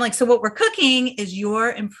 I'm like, so what we're cooking is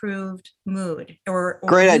your improved mood or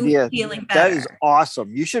great idea. Feeling better. That is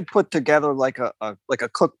awesome. You should put together like a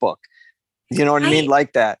cookbook. You know what I mean?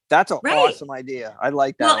 Like that. That's an awesome idea. I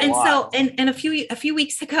like that. Well, and so, and a few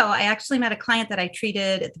weeks ago, I actually met a client that I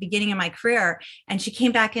treated at the beginning of my career, and she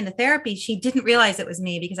came back into therapy. She didn't realize it was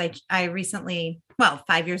me because I recently,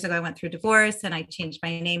 5 years ago, I went through divorce and I changed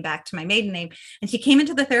my name back to my maiden name. And she came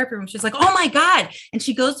into the therapy room. She's like, oh my God. And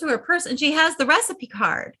she goes through her purse and she has the recipe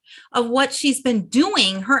card of what she's been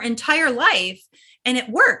doing her entire life. And it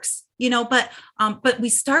works, but we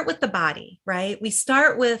start with the body, right? We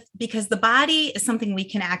start with, because the body is something we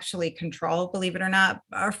can actually control, believe it or not.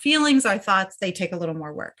 Our feelings, our thoughts, they take a little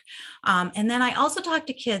more work. And then I also talk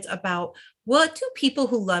to kids about, what do people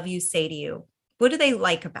who love you say to you? What do they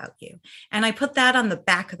like about you? And I put that on the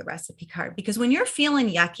back of the recipe card, because when you're feeling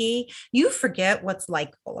yucky, you forget what's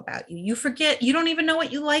likable about you. You forget, you don't even know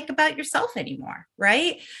what you like about yourself anymore,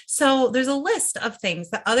 right? So there's a list of things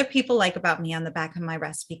that other people like about me on the back of my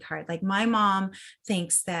recipe card. Like my mom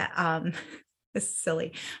thinks that, this is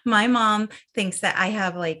silly. My mom thinks that I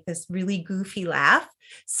have like this really goofy laugh.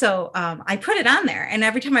 So I put it on there, and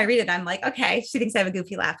every time I read it, I'm like, okay, she thinks I have a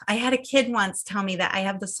goofy laugh. I had a kid once tell me that I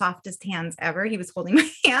have the softest hands ever. He was holding my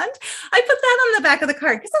hand. I put that on the back of the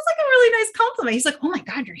card because that's like a really nice compliment. He's like, oh my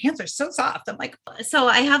God, your hands are so soft. I'm like, so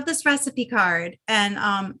I have this recipe card,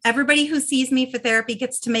 and everybody who sees me for therapy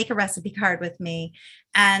gets to make a recipe card with me.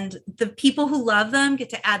 And the people who love them get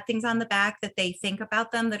to add things on the back that they think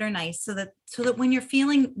about them that are nice, so that when you're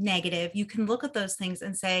feeling negative, you can look at those things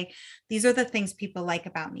and say, these are the things people like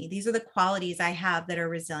about me. These are the qualities I have that are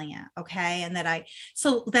resilient. Okay. And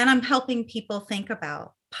so then I'm helping people think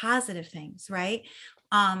about positive things, right?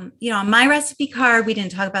 On my recipe card, we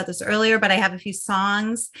didn't talk about this earlier, but I have a few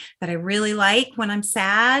songs that I really like when I'm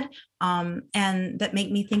sad, and that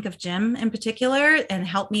make me think of Jim in particular and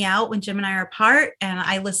help me out when Jim and I are apart. And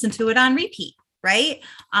I listen to it on repeat, right?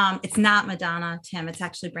 It's not Madonna, Tim. It's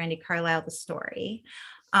actually Brandi Carlile, The Story.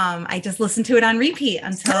 I just listen to it on repeat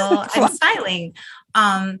until I'm smiling.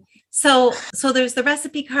 So there's the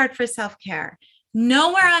recipe card for self-care.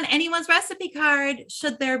 Nowhere on anyone's recipe card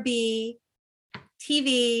should there be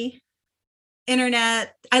TV,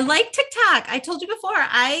 internet. I like TikTok. I told you before,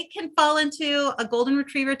 I can fall into a golden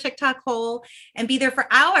retriever TikTok hole and be there for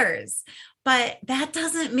hours, but that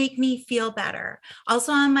doesn't make me feel better.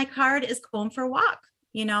 Also on my card is going for a walk,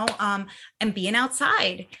 and being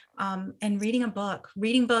outside, and reading a book.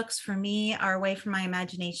 Reading books for me are a way for my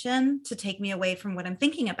imagination to take me away from what I'm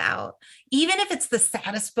thinking about. Even if it's the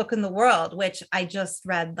saddest book in the world, which I just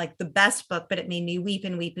read, like the best book, but it made me weep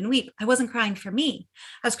and weep and weep. I wasn't crying for me.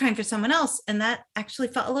 I was crying for someone else. And that actually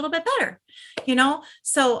felt a little bit better,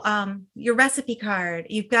 So your recipe card,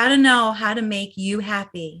 you've got to know how to make you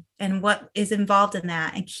happy and what is involved in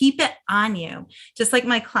that, and keep it on you. Just like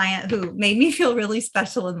my client who made me feel really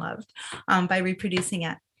special and loved by reproducing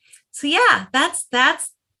it. So yeah, that's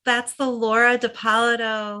the Laura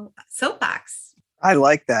DiPaolo soapbox. I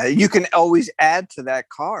like that. You can always add to that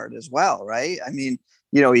card as well, right? I mean,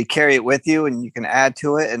 you carry it with you and you can add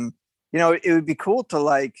to it. And, it would be cool to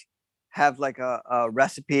like have like a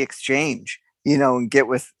recipe exchange, and get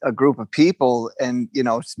with a group of people and,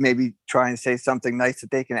 maybe try and say something nice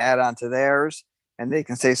that they can add onto theirs, and they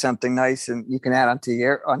can say something nice and you can add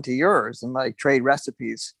onto yours, and like trade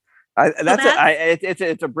recipes.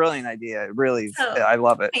 It's a brilliant idea. It really, I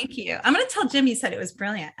love it. Thank you. I'm going to tell Jim you said it was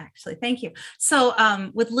brilliant, actually. Thank you. So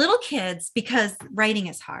with little kids, because writing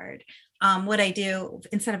is hard, what I do,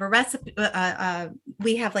 instead of a recipe,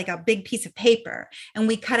 we have like a big piece of paper, and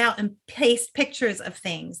we cut out and paste pictures of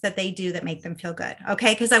things that they do that make them feel good.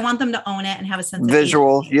 Okay. Because I want them to own it and have a sense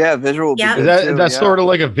visual. of visual. Yeah. That's sort of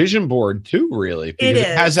like a vision board too, really. Because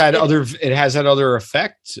it has that other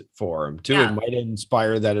effect for them too. Yeah. It might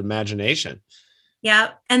inspire that imagination.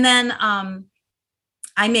 Yeah. And then,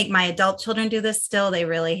 I make my adult children do this still. They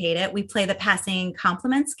really hate it. We play the passing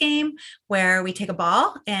compliments game, where we take a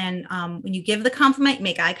ball, and when you give the compliment, you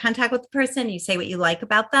make eye contact with the person, you say what you like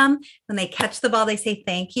about them. When they catch the ball, they say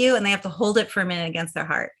thank you, and they have to hold it for a minute against their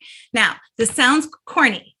heart. Now, this sounds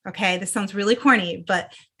corny. Okay. This sounds really corny,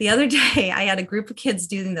 but the other day I had a group of kids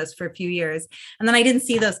doing this for a few years, and then I didn't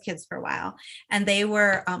see those kids for a while. And they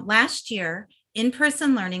were last year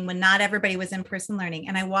in-person learning, when not everybody was in-person learning.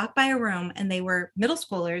 And I walked by a room, and they were middle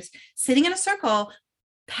schoolers sitting in a circle,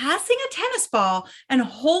 passing a tennis ball and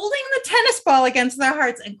holding the tennis ball against their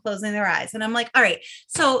hearts and closing their eyes. And I'm like, all right,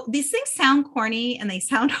 so these things sound corny and they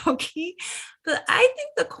sound hokey, but I think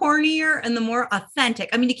the cornier and the more authentic,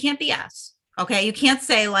 I mean, you can't BS. Okay. You can't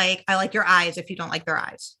say like, I like your eyes if you don't like their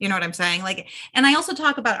eyes. You know what I'm saying? Like, and I also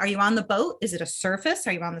talk about, are you on the boat? Is it a surface?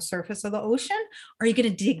 Are you on the surface of the ocean? Or are you going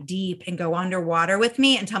to dig deep and go underwater with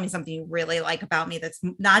me and tell me something you really like about me? That's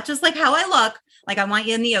not just like how I look. Like, I want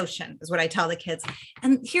you in the ocean is what I tell the kids.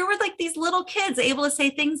 And here were like these little kids able to say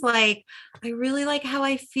things like, I really like how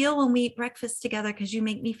I feel when we eat breakfast together because you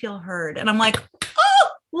make me feel heard. And I'm like, oh,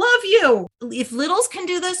 love you. If littles can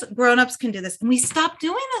do this, grownups can do this. And we stop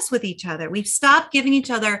doing this with each other. We've stopped giving each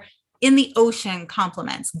other in the ocean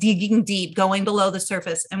compliments, digging deep, going below the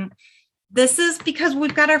surface. And this is because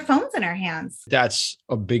we've got our phones in our hands. That's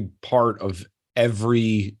a big part of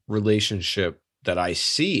every relationship that I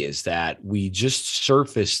see, is that we just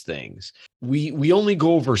surface things. We only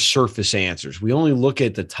go over surface answers. We only look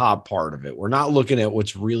at the top part of it. We're not looking at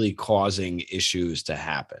what's really causing issues to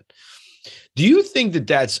happen. Do you think that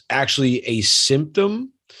that's actually a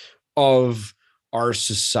symptom of our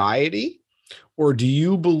society? Or do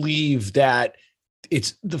you believe that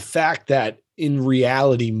it's the fact that in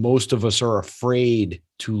reality, most of us are afraid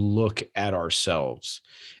to look at ourselves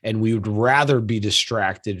and we would rather be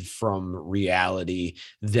distracted from reality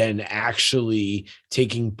than actually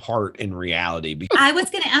taking part in reality? I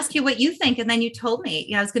was going to ask you what you think, and then you told me.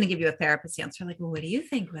 Yeah, I was going to give you a therapist answer. Like, well, what do you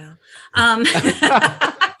think, Will?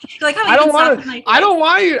 Like, I don't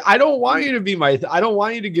want you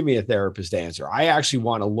to give me a therapist answer. I actually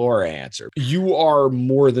want a Laura answer. You are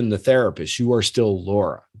more than the therapist. You are still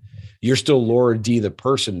Laura. You're still Laura D, the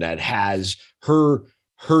person that has her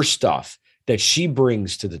stuff that she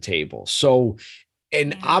brings to the table. So,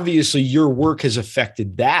 and obviously your work has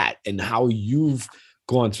affected that and how you've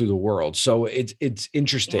gone through the world. So it's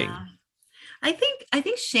interesting. Yeah. I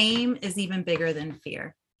think shame is even bigger than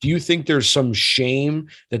fear. Do you think there's some shame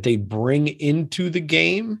that they bring into the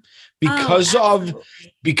game because of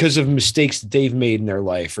mistakes that they've made in their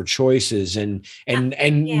life or choices and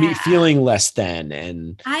me feeling less than?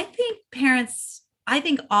 And I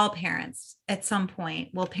think all parents at some point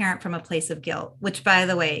will parent from a place of guilt, which, by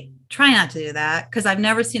the way, try not to do that, because I've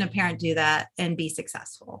never seen a parent do that and be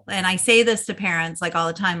successful. And I say this to parents like all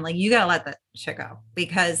the time, like, you got to let that shit go,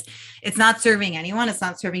 because it's not serving anyone. It's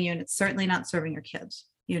not serving you. And it's certainly not serving your kids.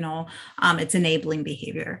 It's enabling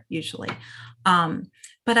behavior usually.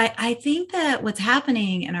 But I think that what's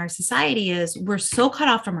happening in our society is we're so cut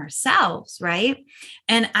off from ourselves, right?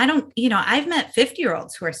 And I've met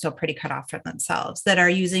 50-year-olds who are still pretty cut off from themselves, that are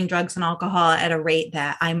using drugs and alcohol at a rate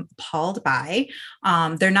that I'm appalled by.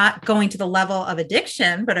 They're not going to the level of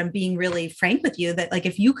addiction, but I'm being really frank with you that, like,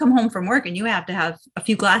 if you come home from work and you have to have a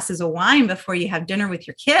few glasses of wine before you have dinner with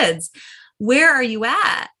your kids, where are you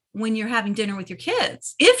at when you're having dinner with your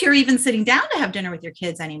kids? If you're even sitting down to have dinner with your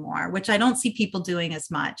kids anymore, which I don't see people doing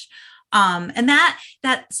as much.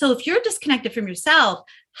 So if you're disconnected from yourself,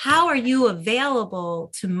 how are you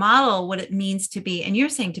available to model what it means to be? And you're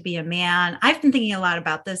saying to be a man. I've been thinking a lot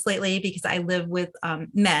about this lately because I live with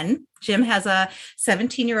men. Jim has a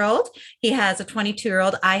 17-year-old. He has a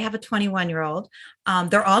 22-year-old. I have a 21-year-old.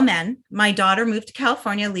 They're all men. My daughter moved to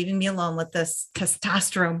California, leaving me alone with this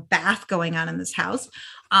testosterone bath going on in this house.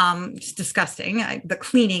 It's disgusting. The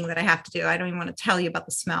cleaning that I have to do. I don't even want to tell you about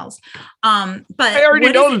the smells. But I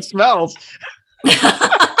already know the smells.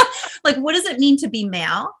 Like, what does it mean to be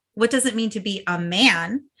male? What does it mean to be a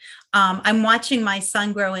man? I'm watching my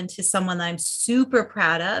son grow into someone that I'm super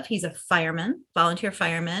proud of. He's a fireman, volunteer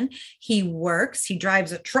fireman. He works, he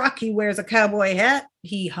drives a truck, he wears a cowboy hat,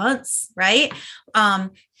 he hunts, right?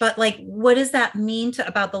 But like, what does that mean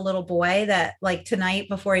about the little boy that, like, tonight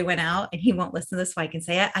before he went out, and he won't listen to this, so I can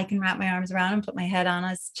say it, I can wrap my arms around him, put my head on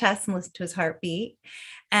his chest and listen to his heartbeat.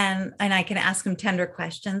 And I can ask him tender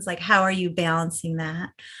questions like, how are you balancing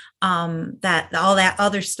that? That all that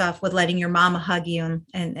other stuff with letting your mama hug you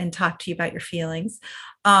and talk to you about your feelings.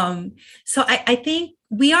 So I think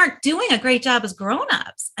we aren't doing a great job as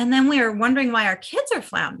grownups. And then we're wondering why our kids are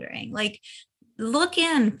floundering. Like, look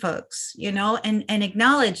in, folks, and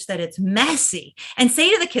acknowledge that it's messy, and say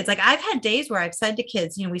to the kids, like, I've had days where I've said to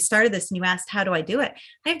kids, we started this and you asked, how do I do it?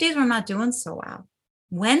 I have days where I'm not doing so well.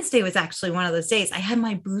 Wednesday was actually one of those days. I had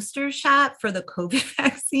my booster shot for the COVID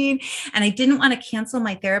vaccine, and I didn't want to cancel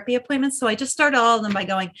my therapy appointments. So I just started all of them by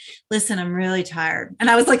going, listen, I'm really tired. And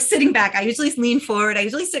I was like sitting back. I usually lean forward. I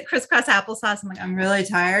usually sit crisscross applesauce. I'm like, I'm really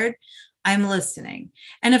tired. I'm listening.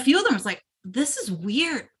 And a few of them was like, this is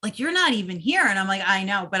weird. Like, you're not even here. And I'm like, I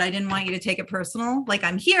know, but I didn't want you to take it personal. Like,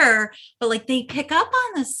 I'm here, but like they pick up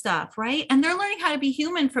on this stuff, right? And they're learning how to be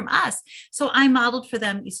human from us. So I modeled for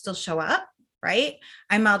them, you still show up, right?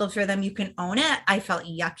 I modeled for them, you can own it. I felt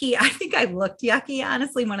yucky. I think I looked yucky.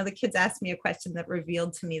 Honestly, one of the kids asked me a question that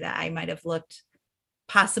revealed to me that I might have looked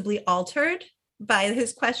possibly altered by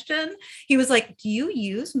his question. He was like, do you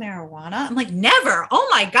use marijuana? I'm like, never. Oh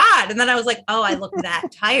my God. And then I was like, oh, I look that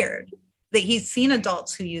tired. That he's seen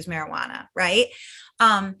adults who use marijuana, right?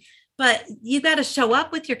 But you got to show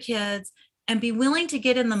up with your kids and be willing to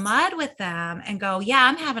get in the mud with them and go, yeah,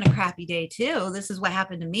 I'm having a crappy day too. This is what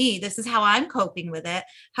happened to me. This is how I'm coping with it.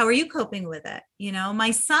 How are you coping with it? You know,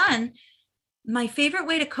 my son, my favorite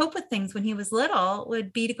way to cope with things when he was little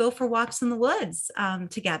would be to go for walks in the woods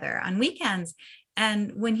together on weekends.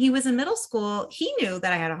 And when he was in middle school, he knew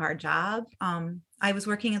that I had a hard job. I was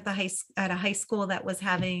working at a high school that was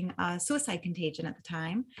having a suicide contagion at the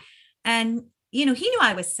time. And, you know, he knew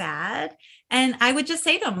I was sad. And I would just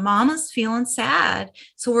say to him, Mama's feeling sad.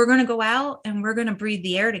 So we're going to go out and we're going to breathe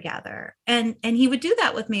the air together. And he would do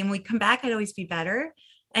that with me. And we'd come back, I'd always be better.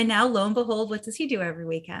 And now, lo and behold, what does he do every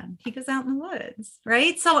weekend? He goes out in the woods,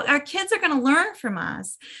 right? So our kids are going to learn from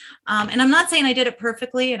us. And I'm not saying I did it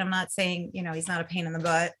perfectly. And I'm not saying, you know, he's not a pain in the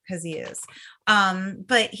butt, because he is.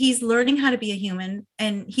 But he's learning how to be a human.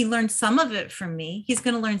 And he learned some of it from me. He's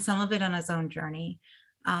going to learn some of it on his own journey.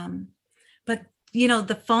 But, you know,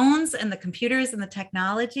 the phones and the computers and the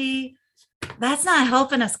technology, that's not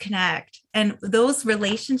helping us connect. And those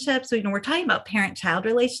relationships, you know, we're talking about parent-child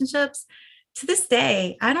relationships. To this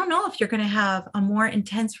day, I don't know if you're going to have a more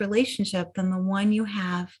intense relationship than the one you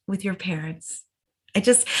have with your parents.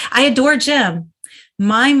 I adore Jim.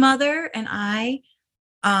 My mother and I,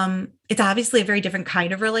 it's obviously a very different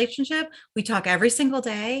kind of relationship. We talk every single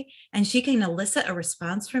day, and she can elicit a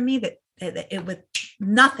response from me that it with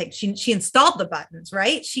nothing. She installed the buttons,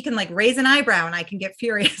 right? She can like raise an eyebrow and I can get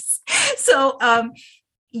furious. So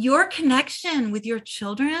your connection with your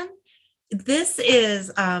children, this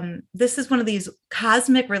is one of these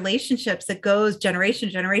cosmic relationships that goes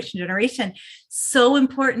generation. So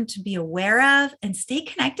important to be aware of and stay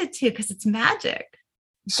connected to, because it's magic.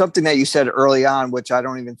 Something that you said early on, which I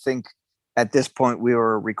don't even think at this point we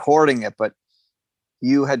were recording it, but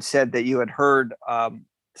you had said that you had heard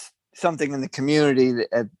something in the community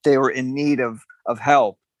that they were in need of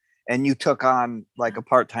help, and you took on like a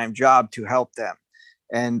part-time job to help them.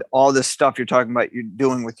 And all this stuff you're talking about, you're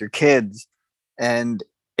doing with your kids. And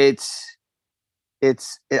it's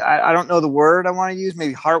I don't know the word I want to use,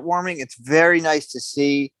 maybe heartwarming. It's very nice to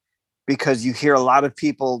see, because you hear a lot of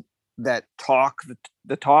people that talk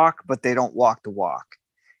the talk, but they don't walk the walk.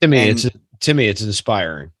 To me, it's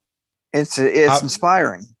inspiring. It's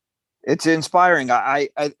inspiring. It's inspiring.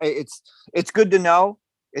 It's good to know.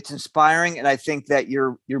 It's inspiring. And I think that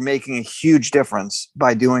you're making a huge difference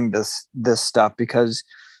by doing this stuff, because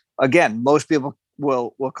again, most people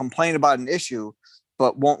will complain about an issue,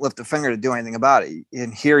 but won't lift a finger to do anything about it.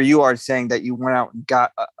 And here you are saying that you went out and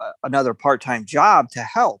got another part-time job to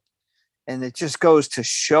help. And it just goes to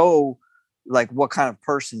show like what kind of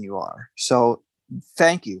person you are. So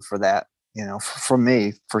thank you for that, you know, from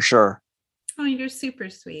me, for sure. Oh, you're super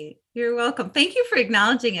sweet. You're welcome. Thank you for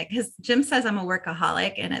acknowledging it, because Jim says I'm a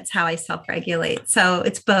workaholic and it's how I self-regulate. So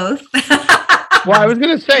it's both. Well, I was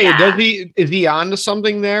going to say, is he on to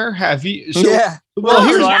something there? Have you? So, yeah. Well,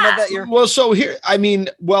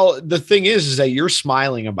 the thing is that you're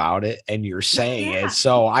smiling about it and you're saying it.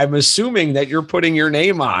 So I'm assuming that you're putting your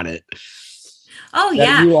name on it. Oh,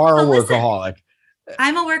 yeah. You are a workaholic.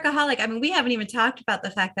 I'm a workaholic. I mean, we haven't even talked about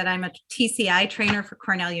the fact that I'm a TCI trainer for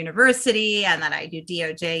Cornell University and that I do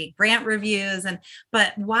DOJ grant reviews.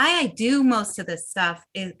 But why I do most of this stuff,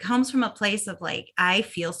 it comes from a place of like, I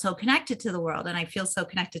feel so connected to the world and I feel so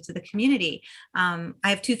connected to the community. I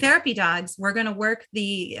have 2 therapy dogs. We're going to work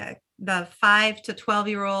the 5 to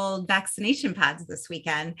 12-year-old vaccination pods this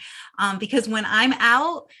weekend, because when I'm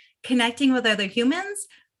out connecting with other humans,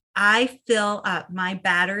 I fill up, my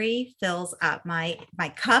battery fills up, my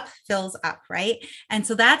cup fills up, right? And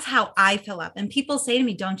so that's how I fill up. And people say to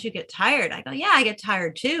me, don't you get tired? I go, yeah, I get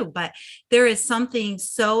tired too. But there is something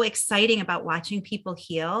so exciting about watching people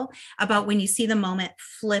heal, about when you see the moment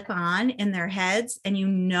flip on in their heads and you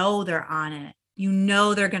know they're on it. You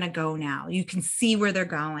know they're going to go now. You can see where they're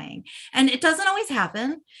going. And it doesn't always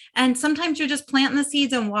happen. And sometimes you're just planting the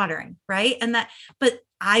seeds and watering, right? But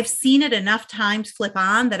I've seen it enough times flip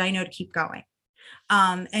on that I know to keep going.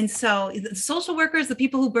 And so the social workers, the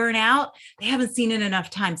people who burn out, they haven't seen it enough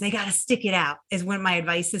times. They got to stick it out is what my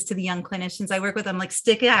advice is to the young clinicians I work with. I'm like,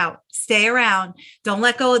 stick it out, stay around. Don't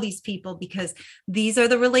let go of these people, because these are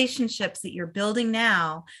the relationships that you're building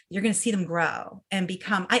now. You're going to see them grow and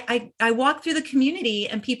become, I walk through the community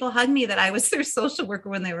and people hug me that I was their social worker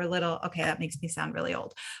when they were little. Okay. That makes me sound really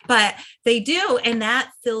old, but they do. And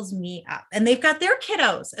that fills me up, and they've got their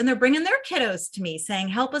kiddos and they're bringing their kiddos to me saying,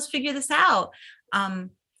 help us figure this out.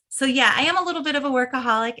 So yeah, I am a little bit of a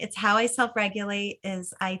workaholic. It's how I self-regulate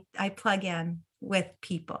is I plug in with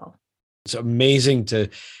people. It's amazing to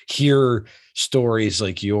hear stories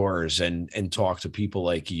like yours and talk to people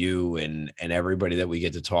like you and everybody that we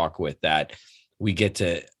get to talk with, that we get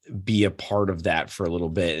to be a part of that for a little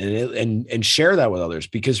bit and share that with others,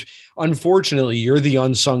 because unfortunately you're the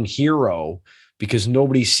unsung hero because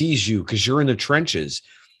nobody sees you because you're in the trenches.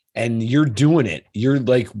 And you're doing it. You're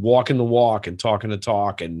like walking the walk and talking the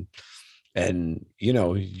talk, and you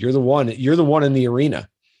know, you're the one in the arena,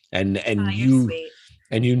 and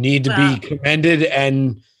you need to be commended,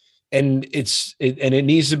 and it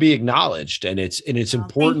needs to be acknowledged, and it's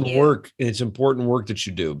important work, and it's important work that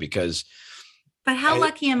you do, because. But how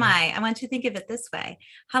lucky am I? I want you to think of it this way.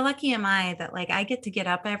 How lucky am I that like I get to get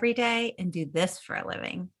up every day and do this for a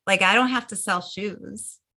living? Like I don't have to sell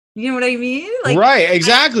shoes. You know what I mean? Like, right.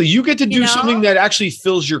 Exactly. You get to do something that actually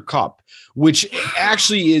fills your cup, which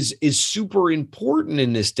actually is super important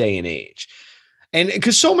in this day and age. And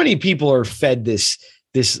because so many people are fed this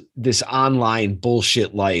online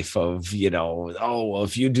bullshit life of, you know, oh, well,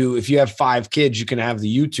 if you have 5 kids, you can have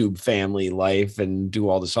the YouTube family life and do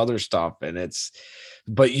all this other stuff.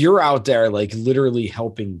 But you're out there like literally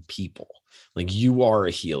helping people. Like you are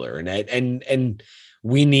a healer, and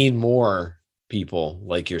we need more people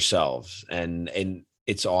like yourselves, and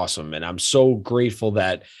it's awesome. And I'm so grateful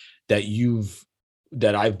that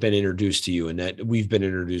I've been introduced to you, and that we've been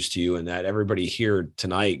introduced to you, and that everybody here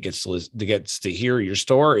tonight gets to hear your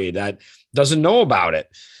story that doesn't know about it.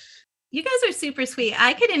 You guys are super sweet.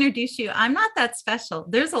 I could introduce you. I'm not that special.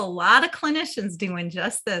 There's a lot of clinicians doing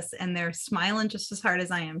just this, and they're smiling just as hard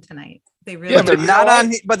as I am tonight. They really but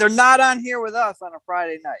they're not on here with us on a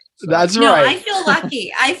Friday night. So. That's right. I feel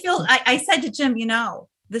lucky. I said to Jim, you know,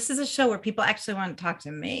 this is a show where people actually want to talk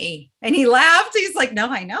to me. And he laughed. He's like, no,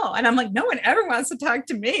 I know. And I'm like, no one ever wants to talk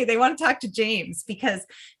to me. They want to talk to James, because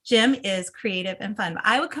Jim is creative and fun. But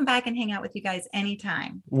I would come back and hang out with you guys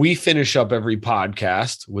anytime. We finish up every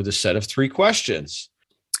podcast with a set of 3 questions.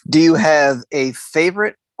 Do you have a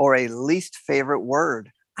favorite or a least favorite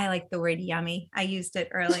word? I like the word yummy. I used it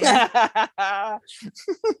earlier.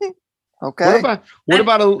 Okay. What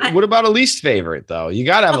about a least favorite though? You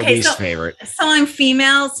got to have a least favorite. So I'm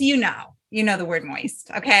female, so you know the word moist.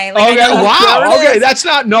 Okay. Like, okay. Wow. Okay. That's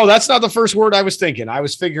not the first word I was thinking. I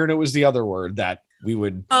was figuring it was the other word that we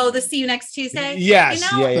would. Oh, the see you next Tuesday. Yes.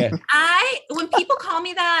 You know, yeah. When people call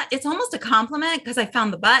me that, it's almost a compliment because I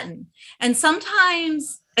found the button. And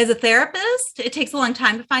sometimes as a therapist, it takes a long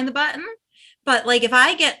time to find the button. But like if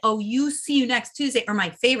I get, oh, you see you next Tuesday, or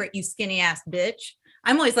my favorite, you skinny ass bitch,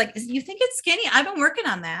 I'm always like, you think it's skinny? I've been working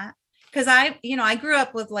on that. Cause I grew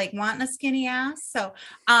up with like wanting a skinny ass. So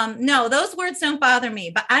no, those words don't bother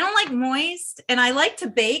me, but I don't like moist, and I like to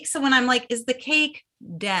bake. So when I'm like, is the cake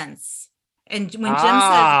dense? And when Jim says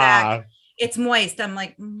that it's moist, I'm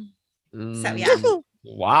like, So yeah.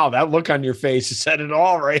 Wow. That look on your face said it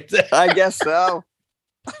all right there. I guess so.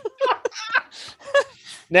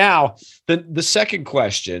 Now, the second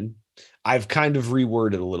question, I've kind of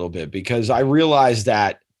reworded a little bit, because I realized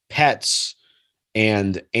that pets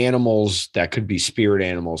and animals that could be spirit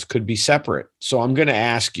animals could be separate. So I'm going to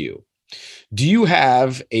ask you, do you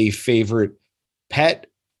have a favorite pet,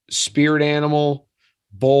 spirit animal,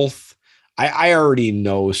 both? I already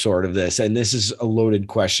know sort of this, and this is a loaded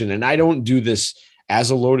question, and I don't do this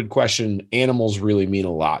as a loaded question. Animals really mean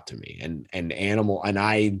a lot to me,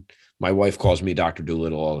 my wife calls me Dr.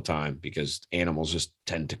 Dolittle all the time because animals just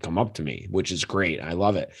tend to come up to me, which is great. I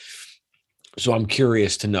love it. So I'm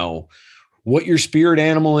curious to know what your spirit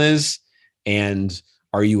animal is, and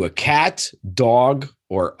are you a cat, dog,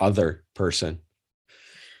 or other person?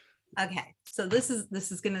 Okay. So this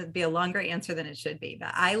is going to be a longer answer than it should be, but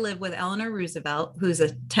I live with Eleanor Roosevelt, who's a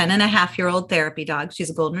 10-and-a-half-year-old therapy dog. She's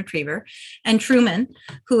a golden retriever. And Truman,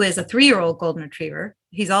 who is a 3-year-old golden retriever.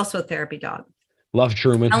 He's also a therapy dog. Love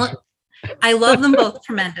Truman. I love them both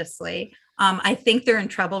tremendously. I think they're in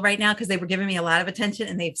trouble right now because they were giving me a lot of attention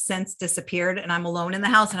and they've since disappeared, and I'm alone in the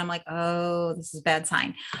house and I'm like, oh, this is a bad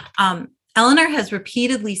sign. Eleanor has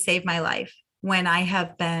repeatedly saved my life when I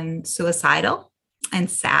have been suicidal and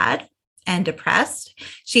sad and depressed.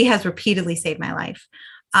 She has repeatedly saved my life.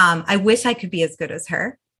 I wish I could be as good as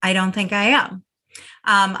her. I don't think I am.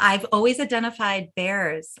 I've always identified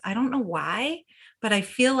bears. I don't know why, but I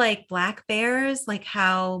feel like black bears, like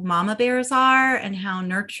how mama bears are and how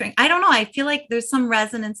nurturing. I don't know. I feel like there's some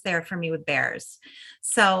resonance there for me with bears.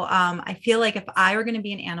 So I feel like if I were going to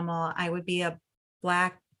be an animal, I would be a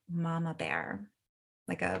black mama bear,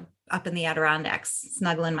 like up in the Adirondacks,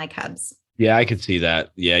 snuggling my cubs. Yeah, I could see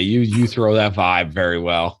that. Yeah, you throw that vibe very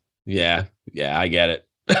well. Yeah, I get it.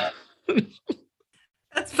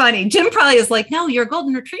 That's funny. Jim probably is like, no, you're a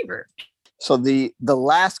golden retriever. So the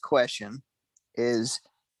last question is,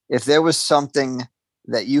 if there was something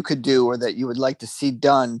that you could do or that you would like to see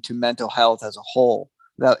done to mental health as a whole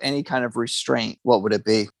without any kind of restraint, what would it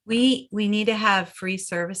be? We need to have free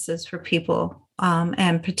services for people.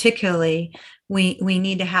 And particularly we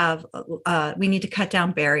need to cut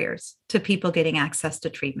down barriers to people getting access to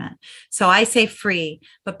treatment. So I say free,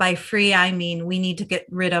 but by free, I mean, we need to get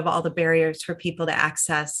rid of all the barriers for people to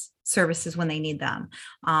access services when they need them.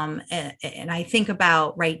 And I think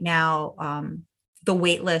about right now, the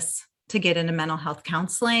wait lists to get into mental health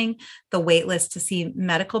counseling, the wait list to see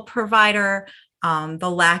medical provider, the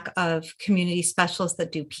lack of community specialists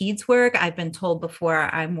that do peds work. I've been told before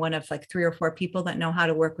I'm one of like 3 or 4 people that know how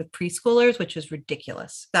to work with preschoolers, which is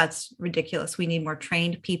ridiculous. That's ridiculous. We need more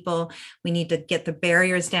trained people. We need to get the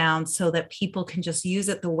barriers down so that people can just use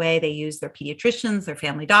it the way they use their pediatricians, their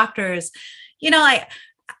family doctors. You know,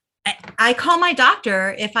 I call my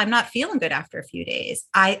doctor if I'm not feeling good after a few days.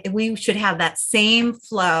 We should have that same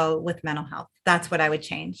flow with mental health. That's what I would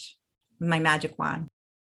change, my magic wand.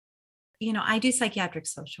 You know, I do psychiatric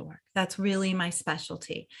social work. That's really my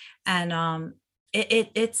specialty. And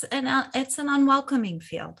it's an unwelcoming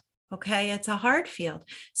field. Okay. It's a hard field.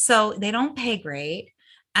 So they don't pay great.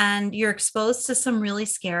 And you're exposed to some really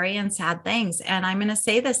scary and sad things. And I'm going to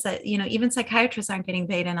say this, that, you know, even psychiatrists aren't getting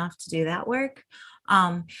paid enough to do that work.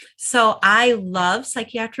 So I love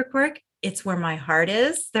psychiatric work. It's where my heart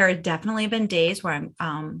is. There have definitely been days where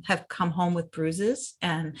I'm have come home with bruises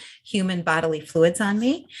and human bodily fluids on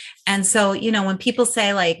me. And so, you know, when people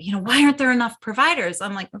say like, you know, why aren't there enough providers?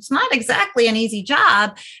 I'm like, it's not exactly an easy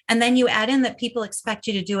job. And then you add in that people expect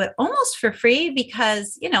you to do it almost for free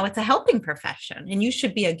because, you know, it's a helping profession and you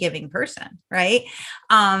should be a giving person, right?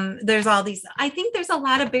 There's all these, I think there's a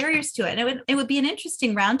lot of barriers to it. And it would be an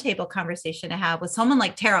interesting roundtable conversation to have with someone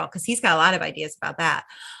like Terrell, because he's got a lot of ideas about that.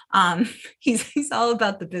 He's all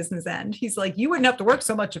about the business end. He's like, you wouldn't have to work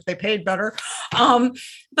so much if they paid better.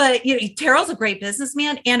 But you know, Terrell's a great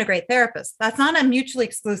businessman and a great therapist. That's not a mutually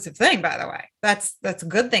exclusive thing, by the way. That's a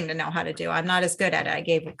good thing to know how to do. I'm not as good at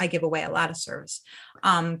it. I give away a lot of service.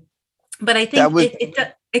 But I think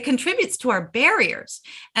it contributes to our barriers.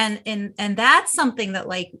 And that's something that,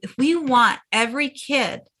 like, if we want every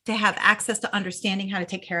kid to have access to understanding how to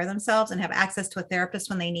take care of themselves and have access to a therapist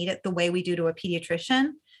when they need it, the way we do to a pediatrician,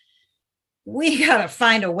 we got to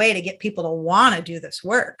find a way to get people to want to do this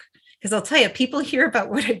work. Because I'll tell you, people hear about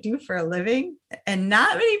what I do for a living, and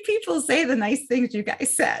not many people say the nice things you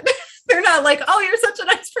guys said. They're not like, oh, you're such a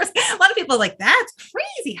nice person. A lot of people are like, that's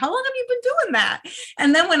crazy. How long have you been doing that?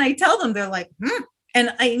 And then when I tell them, they're like,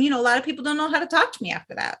 And a lot of people don't know how to talk to me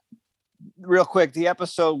after that. Real quick, the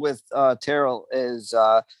episode with Terrell is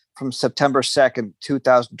from September 2nd,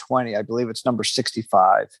 2020. I believe it's number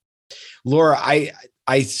 65. Laura, I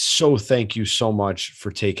so thank you so much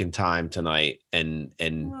for taking time tonight. And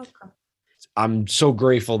I'm so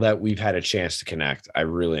grateful that we've had a chance to connect. I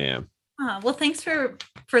really am. Well, thanks for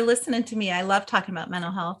listening to me. I love talking about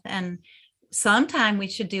mental health, and sometime we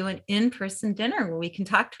should do an in-person dinner where we can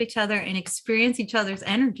talk to each other and experience each other's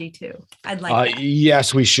energy too. I'd like that.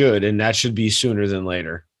 Yes, we should. And that should be sooner than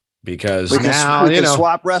later, because we can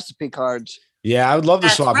swap recipe cards. Yeah, I would love to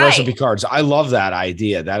swap recipe cards. I love that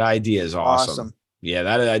idea. That idea is awesome. Yeah,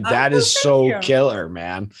 that is so killer,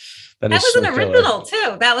 man. That was an original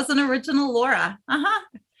too. That was an original Laura.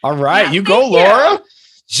 All right, yeah, you go, Laura.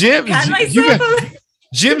 Jim,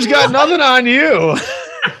 Jim's got nothing on you.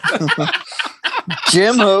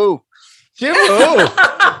 Jim who?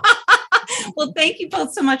 Well, thank you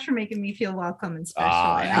both so much for making me feel welcome and special.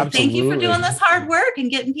 And thank you for doing this hard work and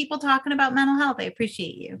getting people talking about mental health. I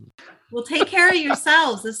appreciate you. Well, take care of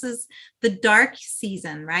yourselves. This is the dark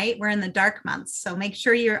season, right? We're in the dark months. So make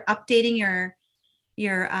sure you're updating your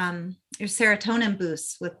serotonin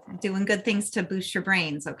boosts with doing good things to boost your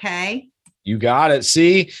brains. Okay. You got it.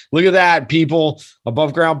 See, look at that, people.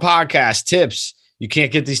 Above Ground Podcast tips. You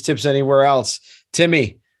can't get these tips anywhere else.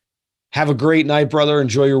 Timmy, have a great night, brother.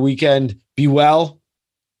 Enjoy your weekend. Be well.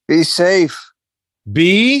 Be safe.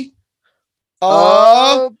 Be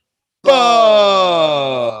a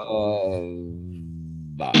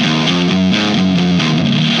Bye.